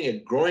are seeing a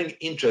growing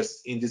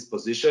interest in this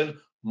position.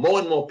 More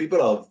and more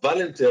people are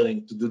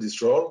volunteering to do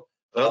this role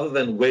rather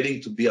than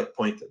waiting to be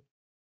appointed.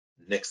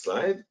 Next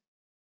slide.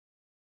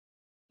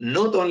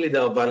 Not only they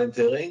are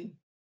volunteering,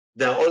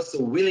 they are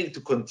also willing to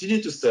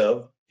continue to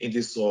serve in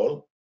this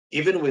role,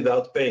 even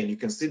without pay. You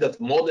can see that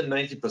more than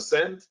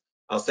 90%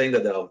 are saying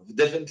that they are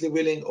definitely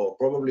willing or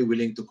probably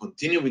willing to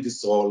continue with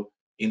this role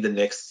in the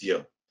next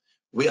year.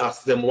 We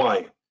asked them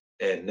why.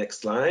 And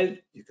next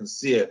slide, you can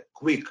see a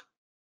quick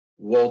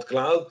word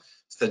cloud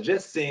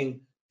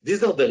suggesting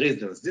these are the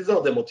reasons, these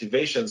are the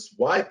motivations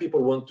why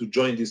people want to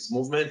join this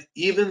movement,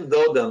 even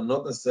though they're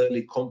not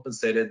necessarily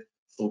compensated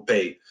through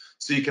pay.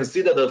 So you can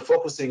see that they're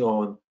focusing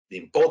on the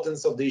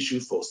importance of the issue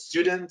for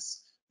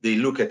students. They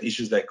look at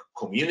issues like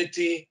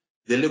community.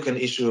 They look at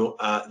issue,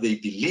 they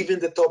believe in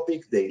the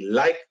topic. They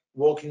like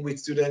working with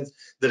students.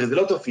 There is a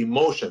lot of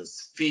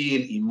emotions,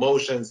 feel,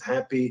 emotions,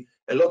 happy.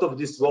 A lot of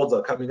these words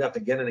are coming up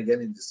again and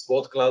again in this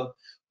word cloud,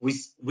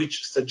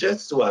 which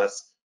suggests to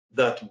us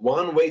that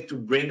one way to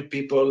bring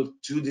people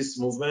to this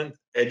movement,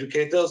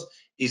 educators,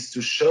 is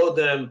to show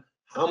them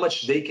how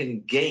much they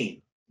can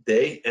gain,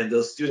 they and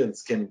their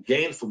students can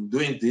gain from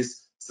doing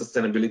this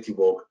sustainability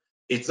work.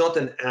 It's not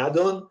an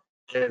add-on,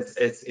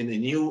 it's in a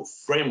new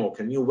framework,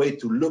 a new way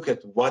to look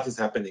at what is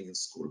happening in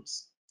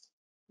schools.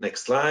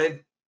 Next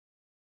slide.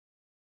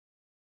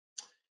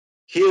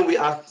 Here we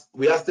ask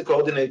the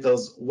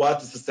coordinators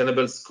what a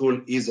sustainable school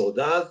is or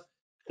does.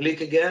 Click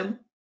again.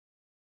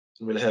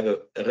 We'll have a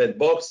red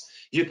box.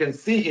 You can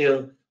see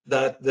here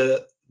that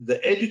the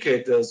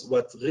educators,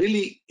 what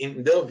really,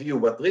 in their view,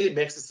 what really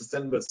makes a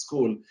sustainable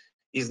school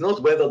is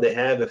not whether they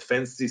have a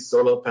fancy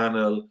solar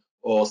panel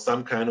or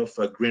some kind of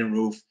a green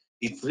roof.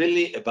 It's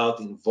really about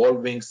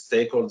involving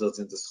stakeholders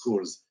in the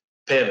schools,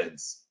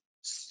 parents,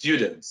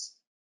 students,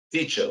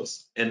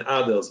 teachers, and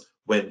others.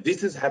 When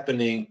this is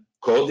happening,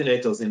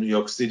 coordinators in New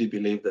York City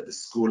believe that the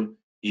school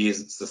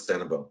is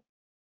sustainable.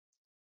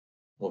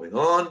 Moving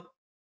on.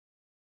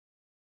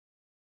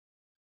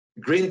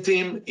 Green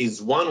Team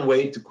is one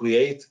way to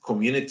create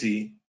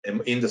community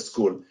in the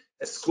school.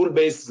 A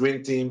school-based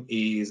green team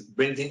is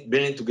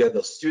bringing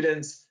together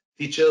students,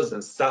 teachers,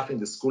 and staff in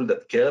the school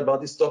that care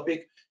about this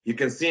topic. You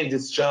can see in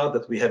this chart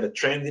that we have a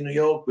trend in New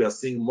York. We are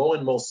seeing more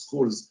and more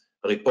schools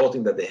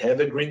reporting that they have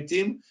a green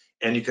team.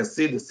 And you can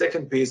see the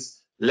second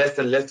piece, less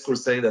and less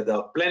schools saying that they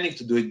are planning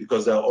to do it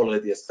because they are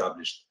already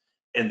established.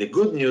 And the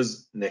good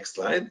news, next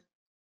slide,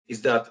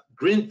 is that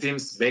green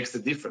teams makes a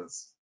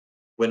difference.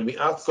 When we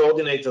ask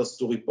coordinators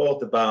to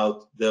report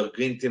about their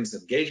green team's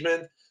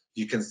engagement,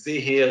 you can see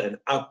here an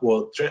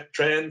upward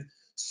trend.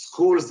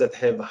 Schools that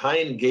have high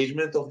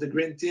engagement of the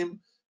green team,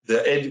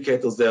 the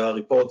educators they are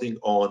reporting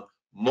on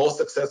more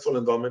successful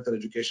environmental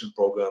education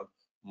program,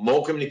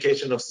 more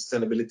communication of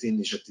sustainability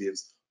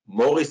initiatives,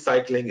 more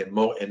recycling, and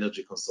more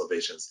energy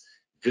conservations.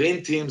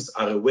 Green teams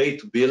are a way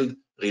to build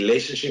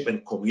relationship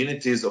and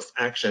communities of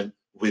action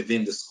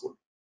within the school.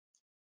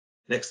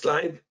 Next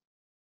slide.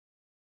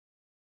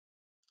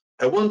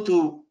 I want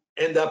to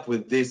end up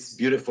with this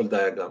beautiful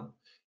diagram.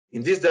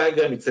 In this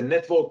diagram, it's a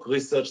network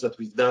research that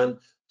we've done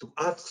to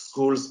ask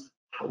schools,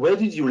 where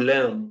did you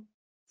learn?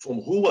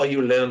 From who are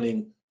you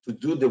learning to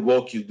do the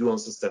work you do on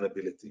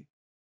sustainability?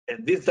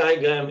 And this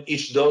diagram,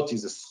 each dot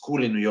is a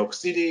school in New York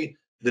City.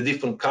 The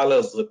different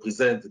colors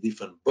represent the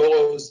different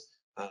boroughs.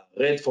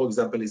 Red, for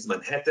example, is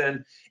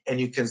Manhattan. And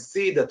you can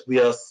see that we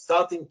are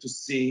starting to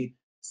see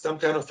some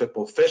kind of a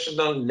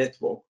professional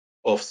network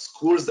of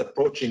schools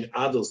approaching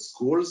other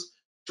schools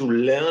to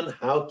learn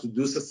how to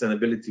do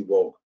sustainability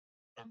work.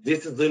 And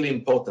this is really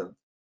important.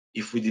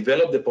 If we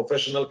develop the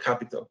professional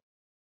capital,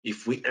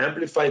 if we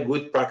amplify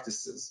good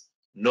practices,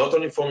 not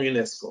only from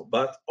UNESCO,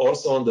 but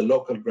also on the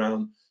local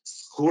ground,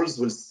 schools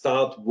will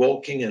start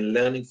working and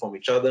learning from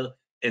each other,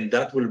 and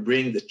that will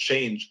bring the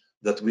change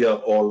that we are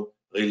all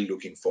really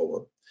looking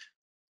forward.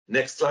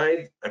 Next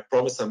slide. I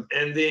promise I'm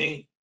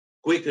ending.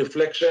 Quick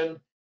reflection.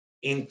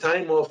 In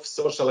time of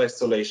social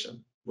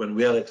isolation, when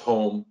we are at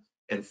home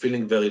and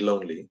feeling very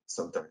lonely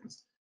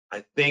sometimes,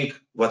 I think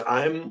what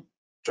I'm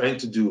trying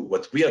to do,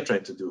 what we are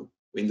trying to do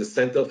in the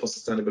Center for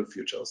Sustainable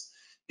Futures,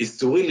 is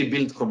to really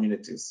build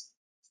communities,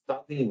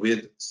 starting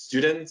with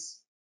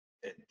students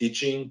and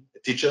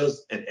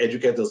teachers and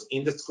educators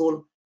in the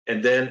school,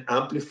 and then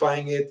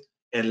amplifying it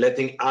and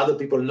letting other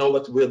people know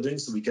what we're doing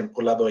so we can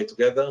collaborate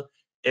together.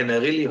 And I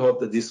really hope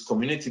that this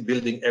community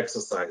building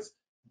exercise,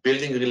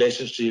 building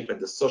relationship and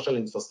the social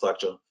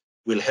infrastructure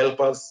will help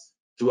us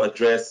to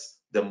address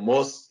the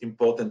most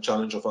important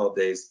challenge of our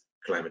days,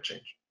 climate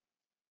change.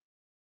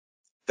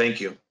 Thank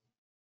you.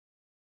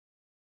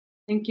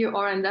 Thank you,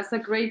 Oren. That's a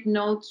great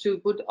note to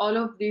put all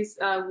of this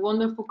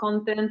wonderful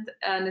content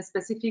in a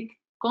specific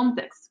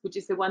context, which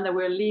is the one that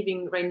we're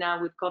living right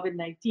now with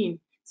COVID-19.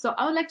 So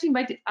I would like to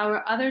invite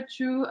our other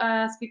two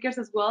speakers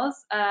as well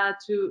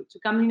to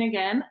come in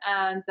again,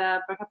 and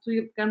perhaps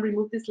we can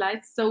remove the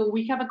slides. So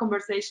we have a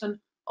conversation,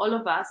 all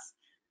of us.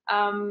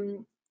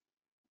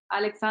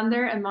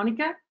 Alexander and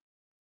Monica,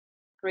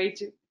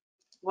 great,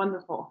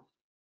 wonderful.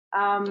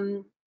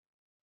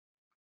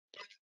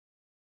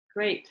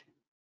 Great.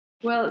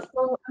 Well,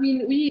 so I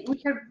mean, we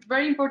have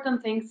very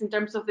important things in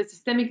terms of the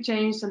systemic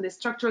change and the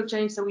structural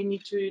change that we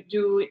need to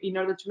do in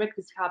order to make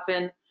this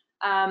happen.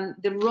 The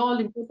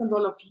important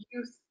role of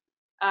youth,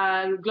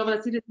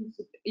 global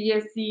citizenship,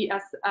 ESG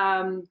as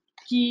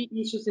key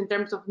issues in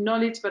terms of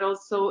knowledge, but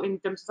also in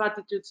terms of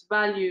attitudes,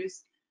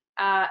 values.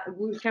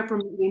 We have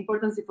from the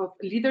importance of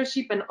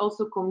leadership and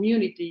also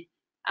community.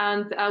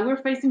 And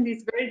we're facing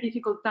these very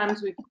difficult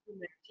times with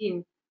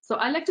COVID-19. So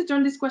I'd like to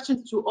turn this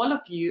question to all of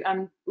you,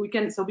 and we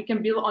can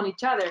build on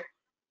each other.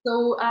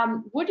 So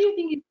what do you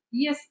think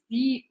is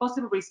ESG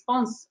possible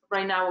response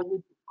right now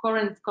with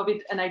current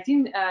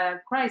COVID-19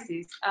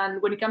 crisis,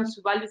 and when it comes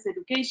to values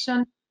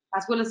education,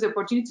 as well as the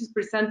opportunities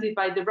presented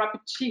by the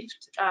rapid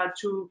shift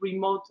to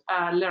remote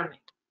learning?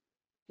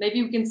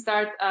 Maybe we can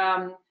start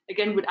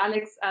again with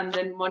Alex, and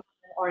then Monica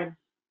and Oren.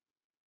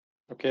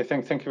 Okay,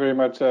 thank you very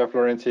much,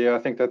 Florencia. I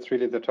think that's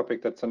really the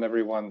topic that's on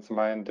everyone's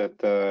mind at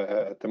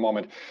the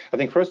moment. I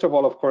think first of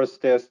all, of course,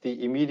 there's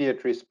the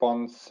immediate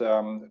response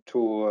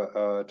to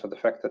the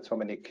fact that so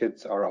many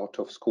kids are out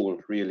of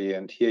school, really.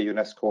 And here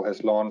UNESCO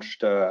has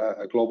launched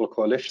a global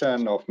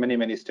coalition of many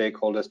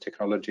stakeholders,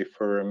 technology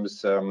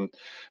firms,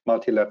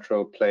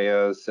 multilateral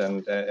players,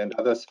 and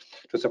others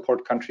to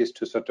support countries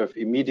to sort of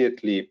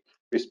immediately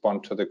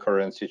respond to the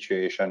current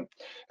situation.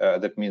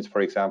 That means, for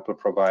example,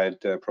 provide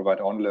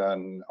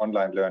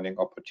online learning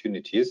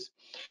opportunities.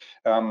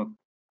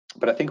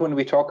 But I think when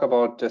we talk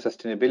about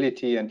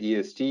sustainability and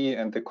ESG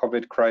and the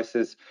COVID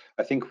crisis,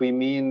 I think we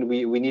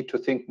need to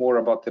think more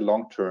about the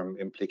long-term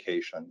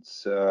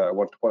implications,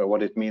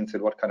 what it means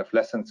and what kind of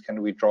lessons can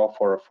we draw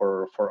for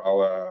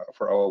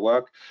our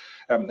work.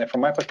 And from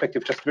my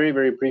perspective, just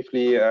very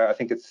briefly, I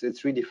think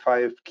it's really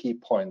 5 key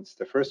points.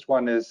 The first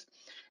one is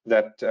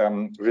that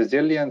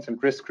resilience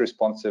and risk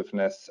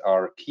responsiveness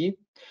are key.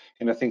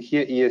 And I think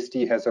here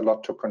ESD has a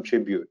lot to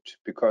contribute,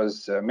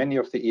 because many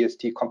of the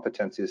ESD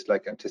competencies,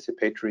 like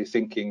anticipatory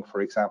thinking, for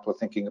example,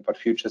 thinking about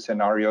future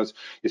scenarios,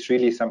 is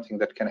really something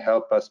that can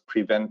help us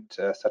prevent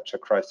such a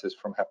crisis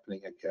from happening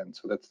again.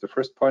 So that's the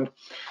first point.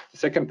 The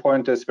second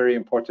point is very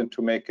important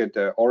to make it,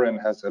 Oren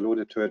has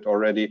alluded to it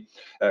already,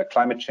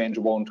 climate change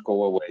won't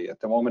go away. At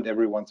the moment,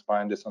 everyone's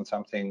mind is on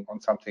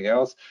something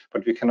else,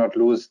 but we cannot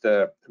lose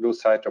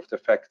sight of the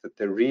fact that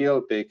the real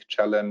big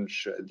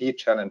challenge, the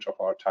challenge of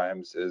our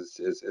times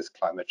is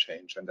climate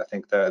change. And I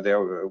think that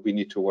there we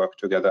need to work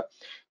together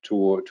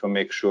to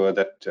make sure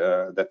that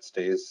that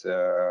stays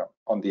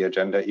on the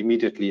agenda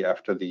immediately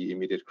after the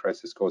immediate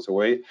crisis goes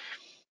away.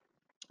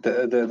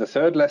 The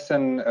third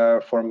lesson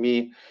for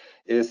me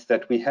is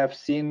that we have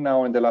seen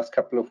now in the last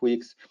couple of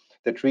weeks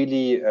that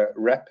really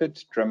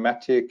rapid,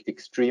 dramatic,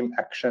 extreme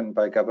action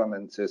by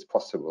governments is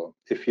possible.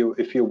 If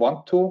you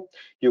want to,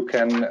 you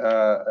can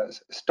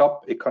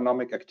stop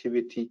economic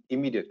activity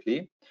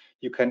immediately.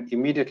 You can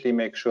immediately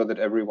make sure that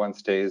everyone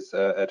stays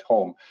at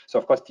home. So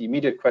of course, the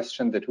immediate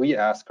question that we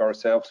ask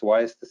ourselves, why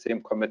is the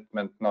same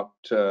commitment not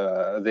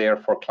there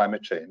for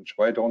climate change?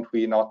 Why don't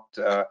we not,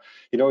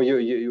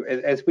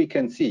 as we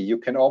can see, you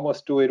can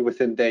almost do it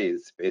within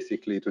days,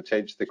 basically, to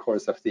change the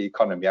course of the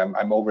economy.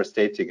 I'm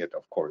overstating it,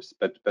 of course,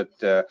 but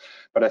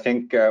I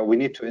think we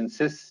need to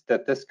insist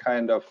that this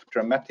kind of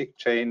dramatic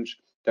change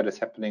that is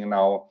happening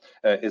now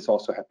is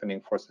also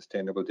happening for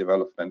sustainable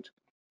development.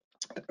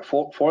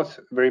 Fourth,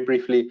 very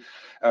briefly,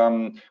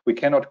 we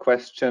cannot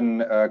question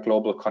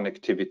global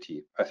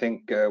connectivity. I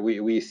think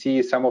we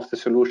see some of the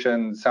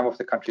solutions, some of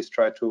the countries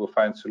try to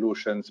find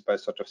solutions by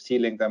sort of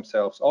sealing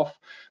themselves off.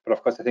 But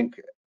of course, I think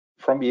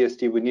from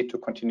ESD, we need to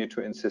continue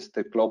to insist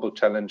that global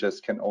challenges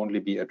can only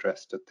be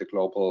addressed at the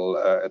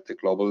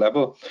global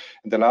level.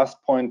 And the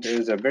last point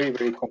is a very,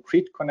 very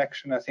concrete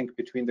connection, I think,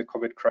 between the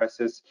COVID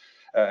crisis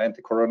and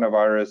the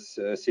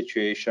coronavirus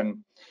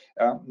situation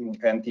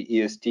and the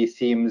ESD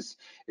themes,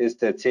 is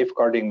that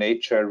safeguarding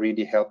nature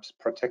really helps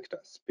protect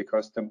us,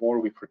 because the more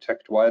we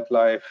protect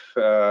wildlife,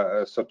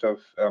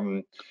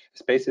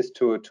 spaces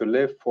to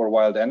live for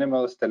wild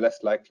animals, the less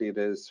likely it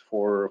is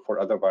for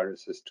other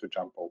viruses to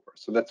jump over.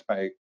 So that's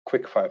my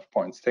quick 5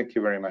 points. Thank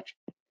you very much.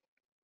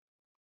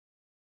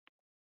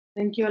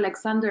 Thank you,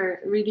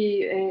 Alexander.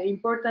 Really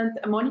important.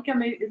 Monica,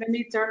 let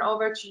me turn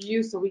over to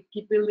you so we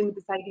keep building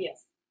these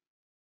ideas.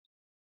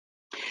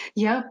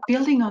 Yeah,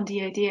 building on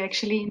the idea,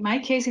 actually, in my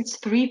case, it's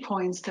 3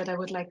 points that I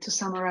would like to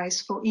summarize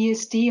for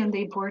ESD and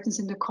the importance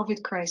in the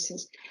COVID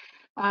crisis.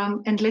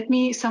 And let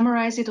me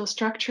summarize it or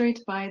structure it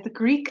by the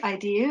Greek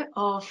idea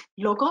of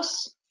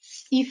logos,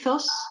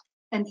 ethos,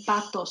 and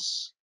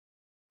pathos.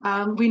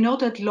 We know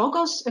that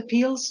logos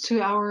appeals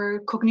to our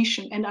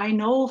cognition, and I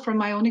know from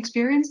my own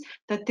experience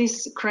that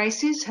this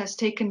crisis has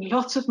taken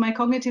lots of my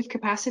cognitive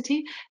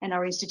capacity, and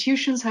our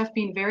institutions have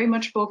been very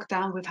much bogged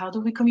down with how do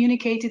we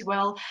communicate it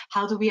well,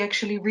 how do we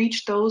actually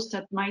reach those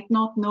that might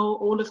not know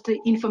all of the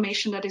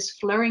information that is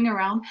flurrying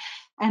around.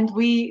 And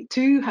we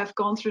too have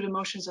gone through the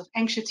motions of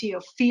anxiety,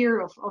 of fear,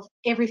 of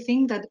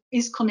everything that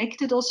is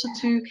connected also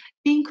to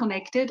being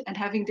connected and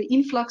having the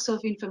influx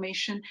of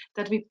information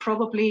that we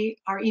probably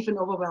are even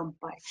overwhelmed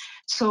by.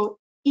 So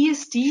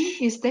ESD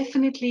is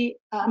definitely,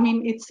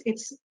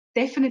 it's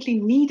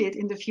definitely needed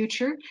in the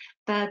future,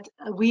 that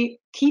we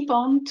keep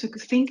on to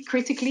think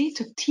critically,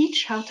 to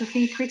teach how to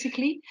think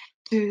critically,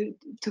 to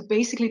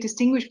basically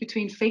distinguish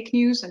between fake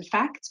news and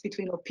facts,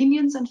 between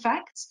opinions and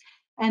facts.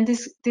 And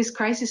this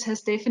crisis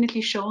has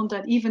definitely shown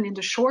that even in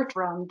the short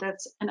run,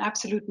 that's an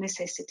absolute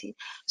necessity.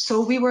 So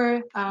we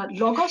were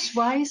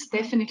logos-wise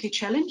definitely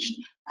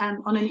challenged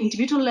on an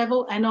individual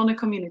level and on a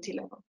community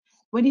level.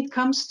 When it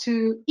comes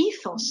to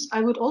ethos,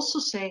 I would also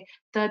say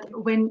that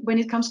when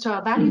it comes to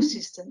our value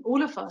system,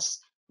 all of us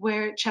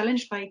were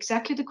challenged by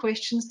exactly the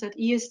questions that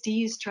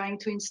ESD is trying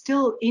to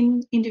instill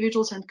in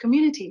individuals and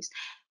communities,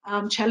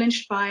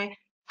 challenged by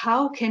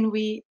how can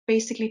we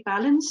basically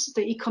balance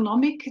the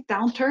economic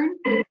downturn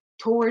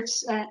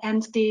towards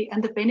and the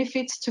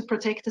benefits to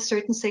protect a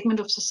certain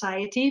segment of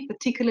society,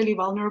 particularly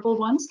vulnerable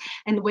ones,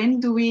 and when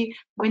do we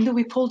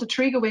pull the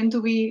trigger, when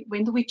do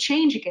we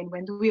change again,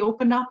 when do we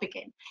open up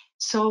again?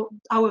 So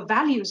our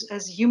values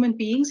as human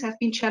beings have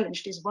been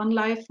challenged. Is one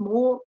life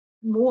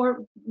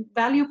more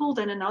valuable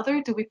than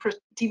another? Do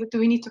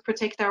we need to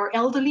protect our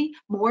elderly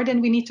more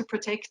than we need to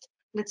protect,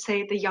 let's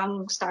say, the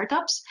young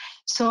startups?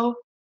 So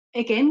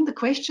again, the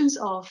questions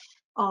of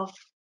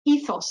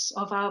ethos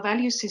of our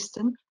value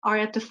system are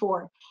at the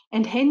fore,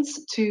 and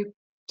hence to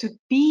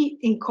be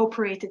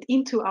incorporated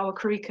into our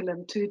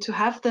curriculum, to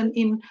have them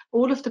in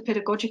all of the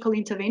pedagogical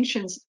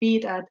interventions, be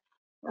it at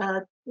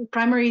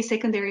primary,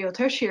 secondary, or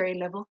tertiary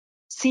level,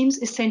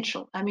 seems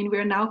essential. I mean,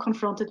 we're now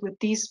confronted with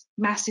these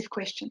massive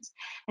questions.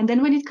 And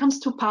then when it comes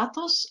to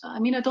pathos,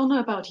 I mean, I don't know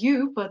about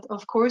you, but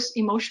of course,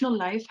 emotional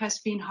life has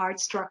been hard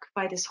struck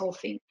by this whole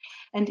thing.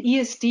 And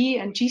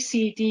ESD and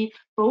GCED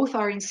both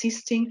are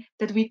insisting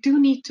that we do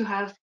need to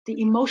have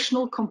the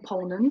emotional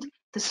component,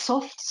 the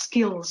soft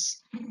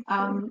skills,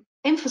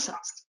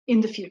 emphasized in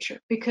the future,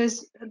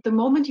 because the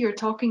moment you're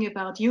talking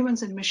about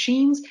humans and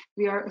machines,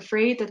 we are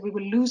afraid that we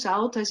will lose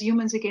out as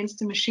humans against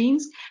the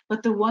machines.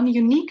 But the one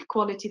unique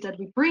quality that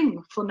we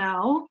bring for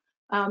now,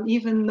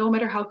 even no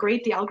matter how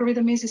great the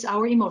algorithm is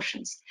our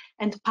emotions.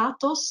 And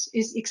pathos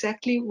is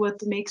exactly what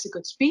makes a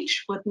good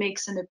speech, what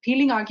makes an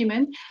appealing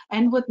argument,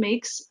 and what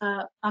makes,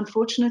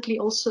 unfortunately,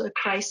 also a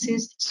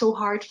crisis so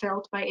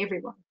heartfelt by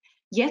everyone.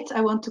 Yet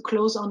I want to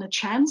close on a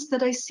chance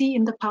that I see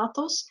in the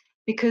pathos,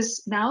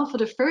 because now for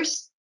the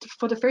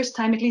first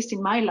time, at least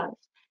in my life,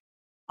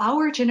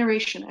 our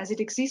generation as it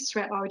exists,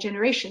 our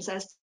generations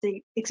as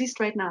they exist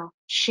right now,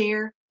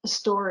 share a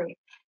story.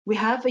 We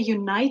have a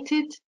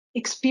united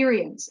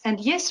experience,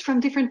 and yes, from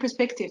different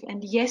perspective,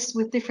 and yes,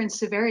 with different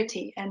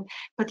severity,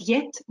 but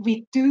yet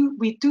we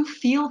do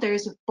feel there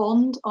is a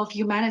bond of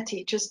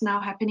humanity just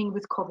now happening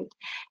with COVID.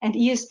 And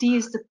ESD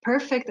is the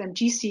perfect, and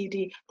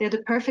GCD, they're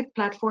the perfect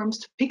platforms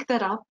to pick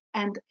that up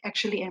and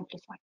actually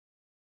amplify.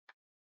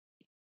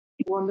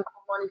 Wonderful,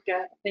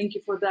 Monica. Thank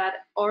you for that.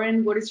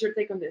 Oren, what is your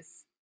take on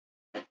this?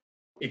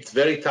 It's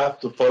very tough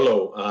to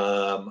follow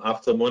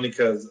after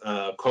Monica's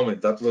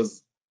comment. That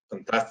was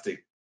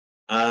fantastic.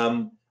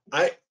 I've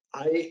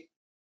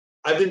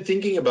been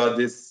thinking about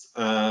this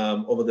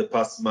over the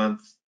past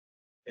month,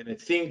 and I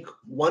think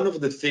one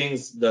of the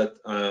things that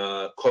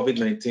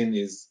COVID-19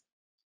 is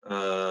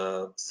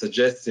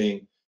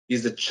suggesting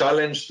is a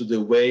challenge to the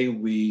way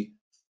we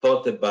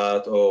thought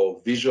about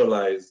or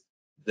visualize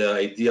the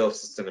idea of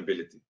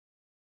sustainability.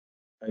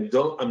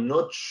 I'm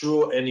not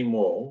sure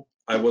anymore.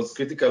 I was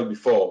critical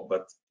before,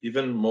 but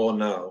even more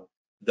now,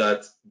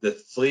 that the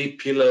three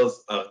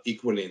pillars are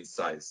equally in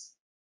size.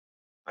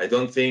 I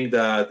don't think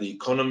that the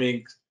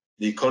economy,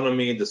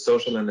 the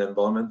social and the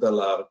environmental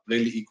are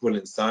really equal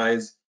in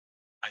size.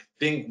 I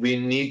think we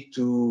need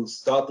to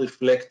start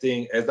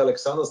reflecting, as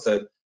Alexander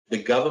said,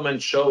 the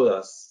government showed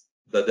us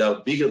that they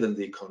are bigger than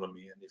the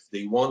economy, and if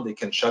they want, they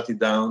can shut it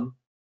down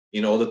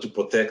in order to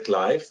protect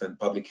life and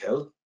public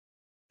health.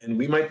 And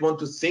we might want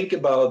to think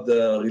about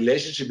the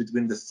relationship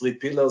between the three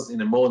pillars in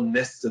a more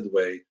nested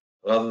way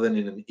rather than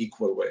in an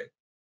equal way.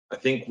 I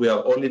think we are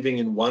all living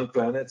in one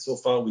planet so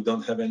far. We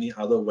don't have any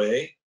other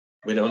way.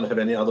 We don't have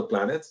any other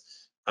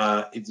planets.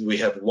 We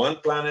have one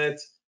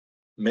planet,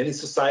 many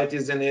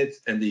societies in it,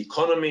 and the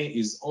economy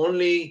is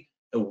only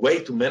a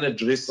way to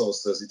manage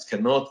resources. It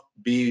cannot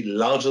be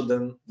larger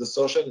than the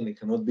social, and it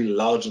cannot be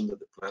larger than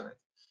the planet.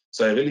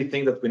 So I really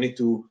think that we need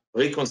to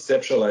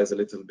reconceptualize a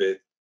little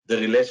bit the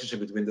relationship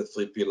between the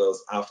three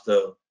pillars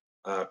after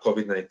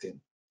COVID-19.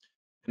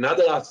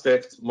 Another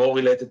aspect more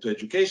related to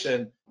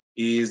education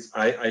is,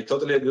 I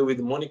totally agree with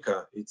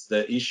Monica, it's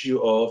the issue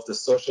of the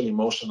social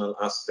emotional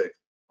aspect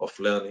of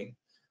learning.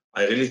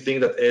 I really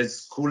think that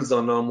as schools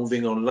are now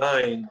moving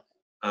online,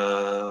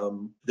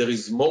 there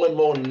is more and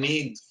more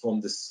need from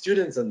the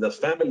students and the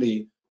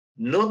family,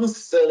 not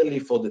necessarily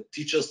for the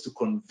teachers to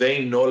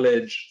convey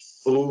knowledge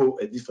through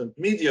a different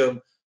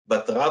medium,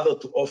 but rather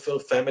to offer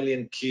family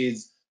and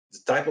kids the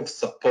type of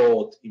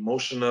support,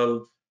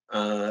 emotional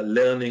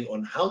learning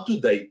on how to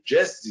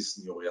digest this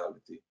new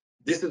reality.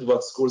 This is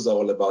what schools are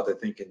all about, I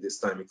think, in this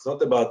time. It's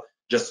not about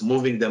just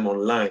moving them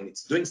online.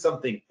 It's doing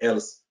something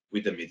else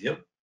with the medium.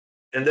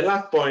 And the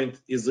last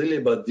point is really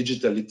about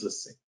digital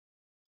literacy.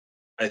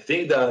 I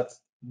think that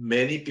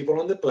many people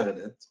on the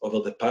planet over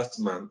the past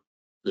month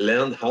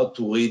learned how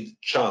to read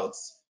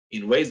charts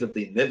in ways that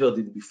they never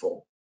did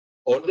before.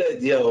 All the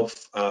idea of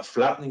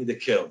flattening the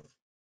curve,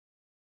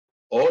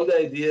 all the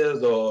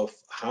ideas of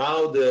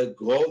how the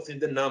growth in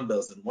the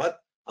numbers and what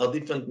our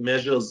different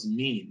measures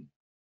mean.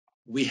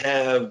 We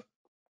have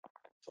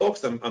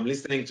folks, I'm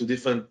listening to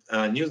different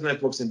news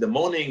networks in the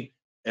morning,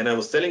 and I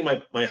was telling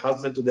my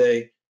husband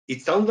today,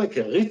 it sounds like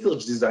a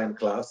research design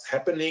class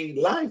happening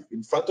live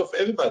in front of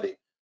everybody.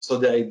 So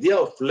the idea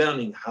of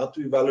learning how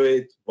to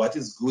evaluate what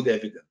is good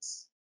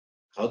evidence,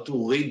 how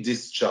to read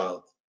this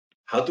chart,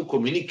 how to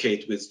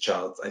communicate with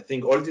charts, I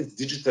think all this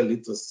digital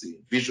literacy,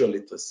 visual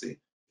literacy,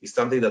 is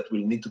something that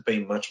we'll need to pay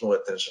much more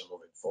attention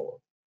moving forward.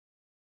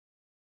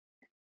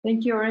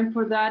 Thank you, Oren,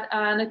 for that.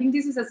 And I think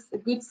this is a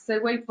good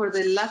segue for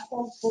the last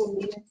 4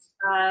 minutes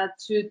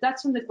to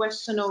touch on the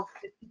question of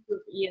the future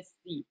of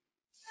ESD,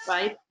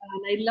 right?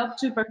 And I'd love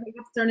to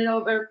perhaps turn it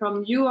over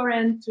from you,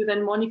 Oren, to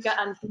then Monica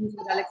and finish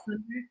with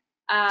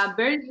Alexander.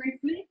 Very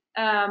briefly,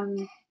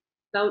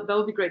 that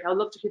would be great. I would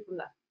love to hear from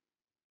that.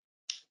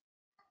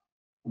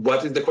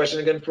 What is the question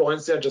again,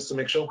 Florencia, just to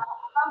make sure?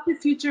 About the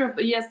future of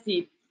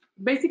ESD.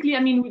 Basically, I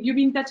mean, you've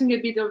been touching a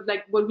bit of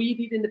like what we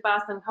did in the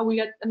past and how we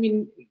got, I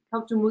mean,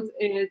 how to move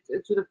to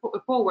the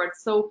forward.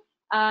 So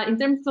in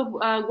terms of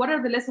what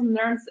are the lessons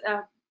learned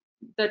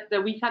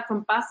that we had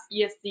from past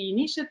ESD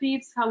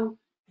initiatives, how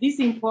these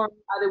inform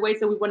the ways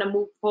that we want to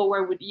move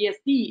forward with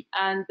ESD,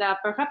 and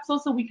perhaps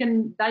also we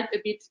can dive a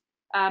bit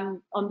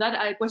on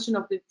that question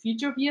of the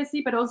future of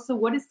ESD, but also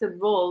what is the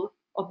role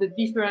of the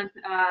different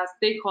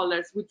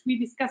stakeholders, which we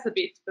discussed a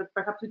bit, but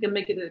perhaps we can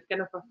make it a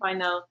kind of a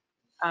final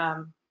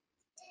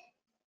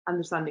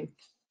understanding.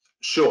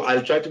 Sure,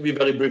 I'll try to be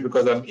very brief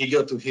because I'm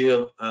eager to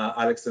hear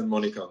Alex and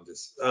Monica on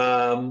this.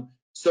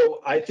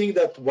 So I think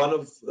that one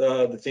of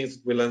the things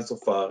that we learned so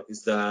far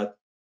is that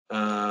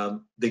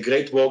the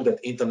great work that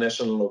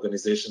international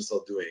organizations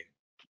are doing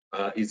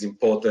is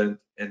important,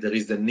 and there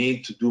is the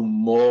need to do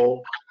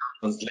more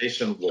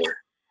translation work,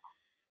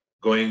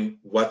 going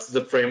what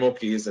the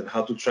framework is and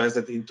how to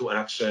translate into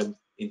action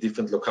in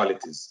different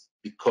localities.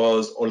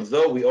 Because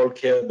although we all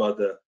care about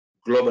the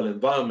global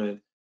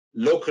environment,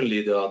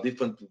 locally there are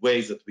different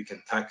ways that we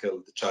can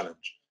tackle the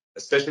challenge,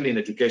 especially in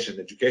education.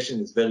 Education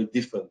is very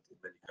different in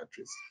many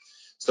countries.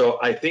 So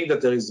I think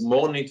that there is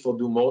more need to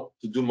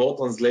do more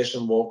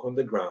translation work on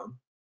the ground.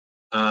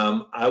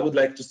 I would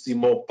like to see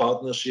more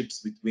partnerships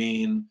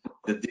between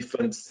the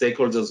different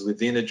stakeholders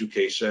within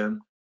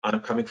education. I'm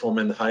coming from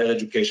a higher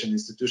education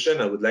institution.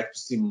 I would like to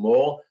see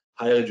more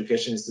higher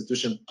education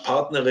institutions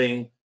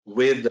partnering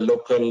with the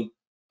local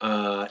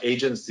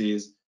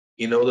agencies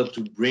in order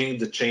to bring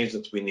the change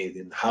that we need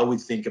in how we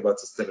think about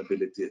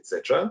sustainability,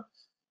 etc.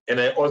 And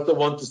I also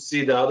want to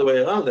see the other way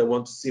around. I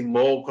want to see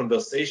more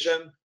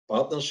conversation,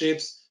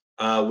 partnerships,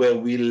 where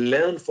we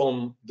learn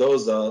from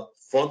those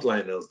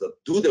frontliners that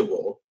do the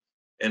work,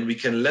 and we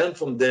can learn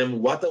from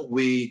them what are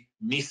we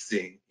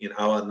missing in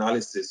our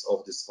analysis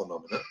of this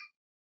phenomenon.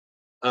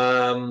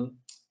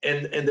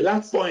 And the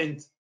last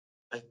point,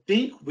 I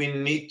think we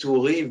need to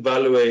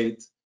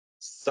reevaluate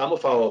some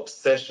of our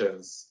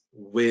obsessions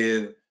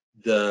with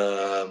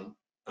the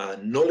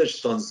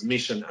knowledge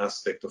transmission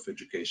aspect of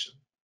education.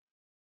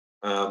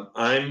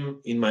 I'm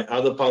in my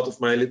other part of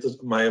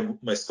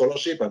my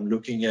scholarship, I'm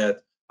looking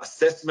at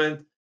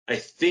assessment. I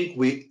think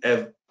we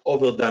have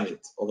overdone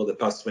it over the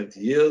past 20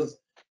 years.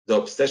 The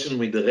obsession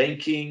with the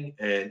ranking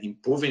and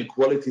improving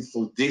quality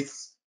through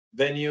this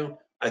venue,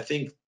 I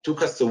think,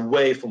 took us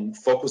away from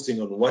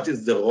focusing on what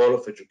is the role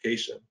of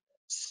education,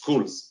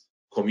 schools,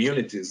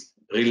 communities,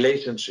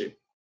 relationship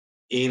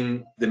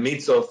in the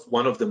midst of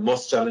one of the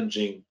most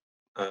challenging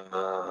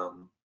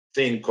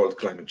thing called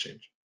climate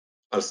change.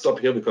 I'll stop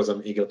here because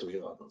I'm eager to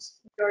hear others.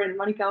 Sure, and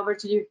Monica, over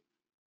to you.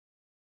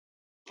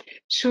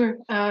 Sure,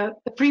 a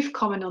brief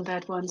comment on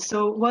that one.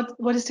 So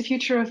what is the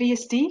future of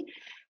ESD?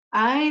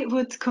 I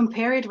would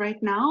compare it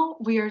right now.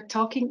 We are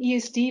talking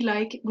ESD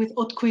like with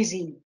haute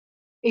cuisine.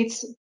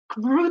 It's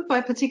brewed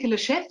by particular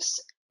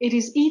chefs, it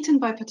is eaten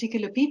by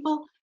particular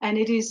people, and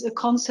it is a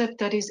concept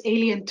that is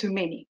alien to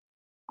many.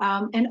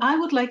 And I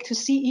would like to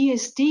see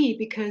ESD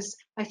because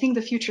I think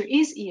the future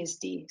is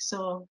ESD.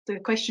 So the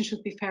question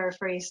should be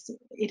paraphrased.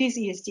 It is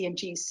ESD and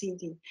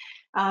GCD.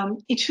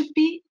 It should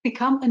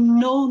become a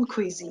known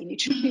cuisine. It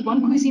should be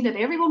one cuisine that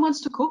everyone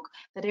wants to cook,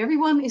 that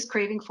everyone is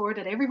craving for,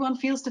 that everyone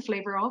feels the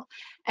flavor of.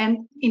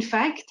 And in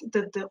fact,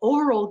 the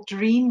overall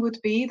dream would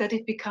be that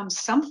it becomes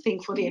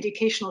something for the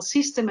educational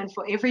system and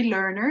for every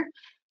learner,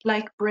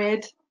 like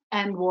bread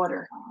and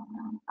water.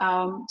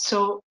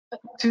 So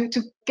to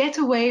get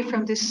away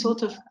from this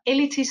sort of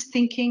elitist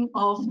thinking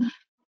of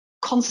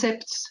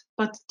concepts,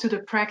 but to the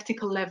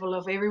practical level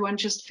of everyone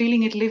just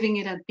feeling it, living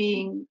it, and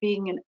being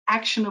an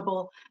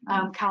actionable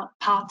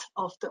part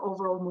of the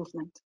overall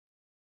movement.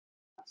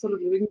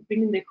 Absolutely,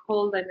 bringing the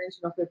whole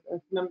dimension of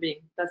human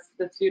being.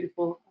 That's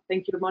beautiful.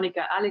 Thank you,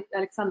 Monica.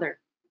 Alexander.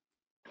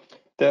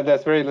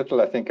 There's very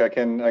little I think I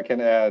can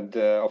add.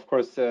 Of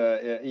course,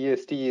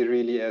 ESD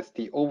really as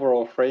the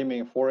overall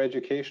framing for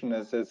education,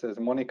 as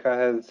Monica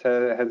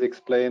has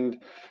explained,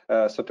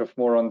 sort of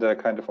more on the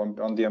kind of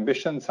on the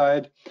ambition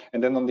side,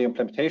 and then on the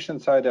implementation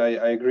side,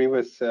 I agree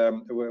with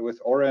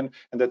Oren,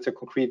 and that's a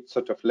concrete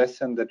sort of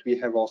lesson that we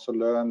have also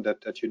learned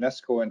at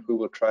UNESCO, and we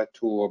will try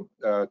to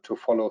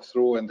follow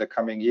through in the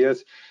coming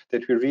years.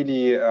 That we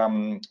really,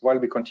 while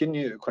we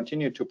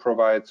continue to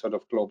provide sort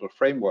of global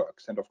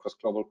frameworks, and of course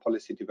global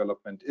policy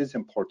development is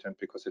important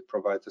because it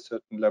provides a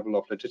certain level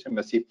of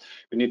legitimacy,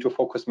 we need to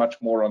focus much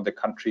more on the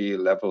country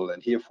level.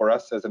 And here for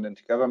us as an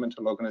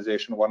intergovernmental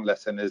organization, one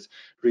lesson is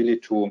really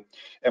to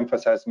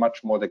emphasize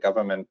much more the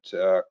government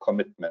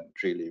commitment.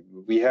 Really,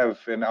 we have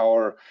in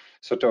our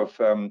sort of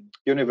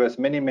universe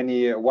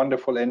many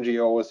wonderful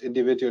NGOs,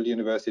 individual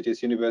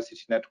universities,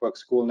 university networks,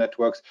 school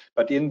networks,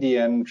 but in the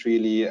end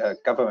really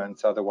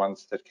governments are the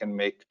ones that can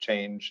make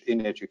change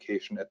in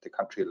education at the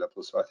country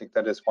level. So I think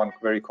that is one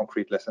very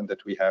concrete lesson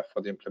that we have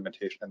for the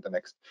implementation in the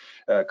next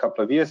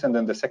couple of years. And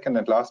then the second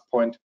and last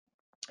point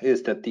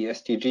is that the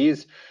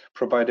SDGs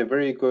provide a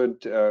very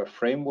good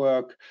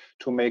framework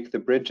to make the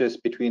bridges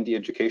between the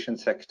education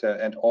sector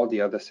and all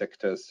the other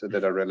sectors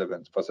that are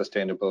relevant for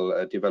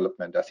sustainable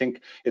development. I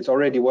think it's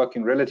already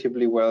working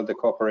relatively well, the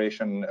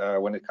cooperation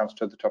when it comes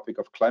to the topic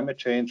of climate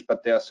change,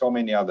 but there are so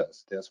many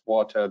others. There's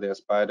water, there's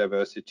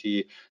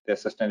biodiversity,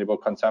 there's sustainable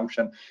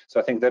consumption. So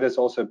I think that is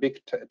also a big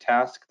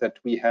task that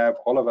we have,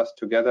 all of us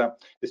together,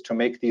 is to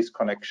make these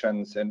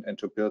connections and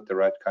to build the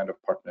right kind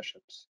of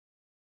partnerships.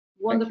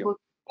 Wonderful.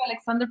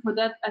 Alexander, for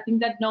that. I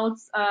think that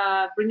notes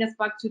bring us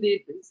back to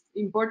the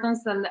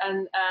importance and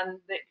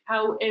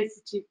how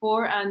SDG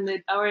 4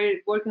 and our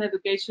work in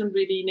education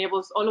really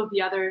enables all of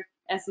the other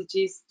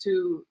SDGs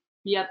to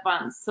be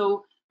advanced.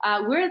 So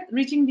we're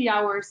reaching the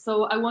hour,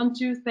 so I want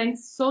to thank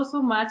so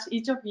much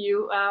each of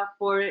you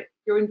for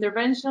your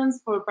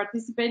interventions, for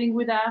participating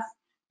with us.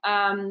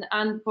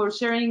 and for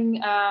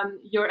sharing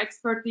your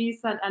expertise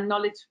and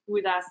knowledge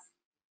with us.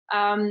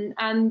 And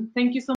thank you so much.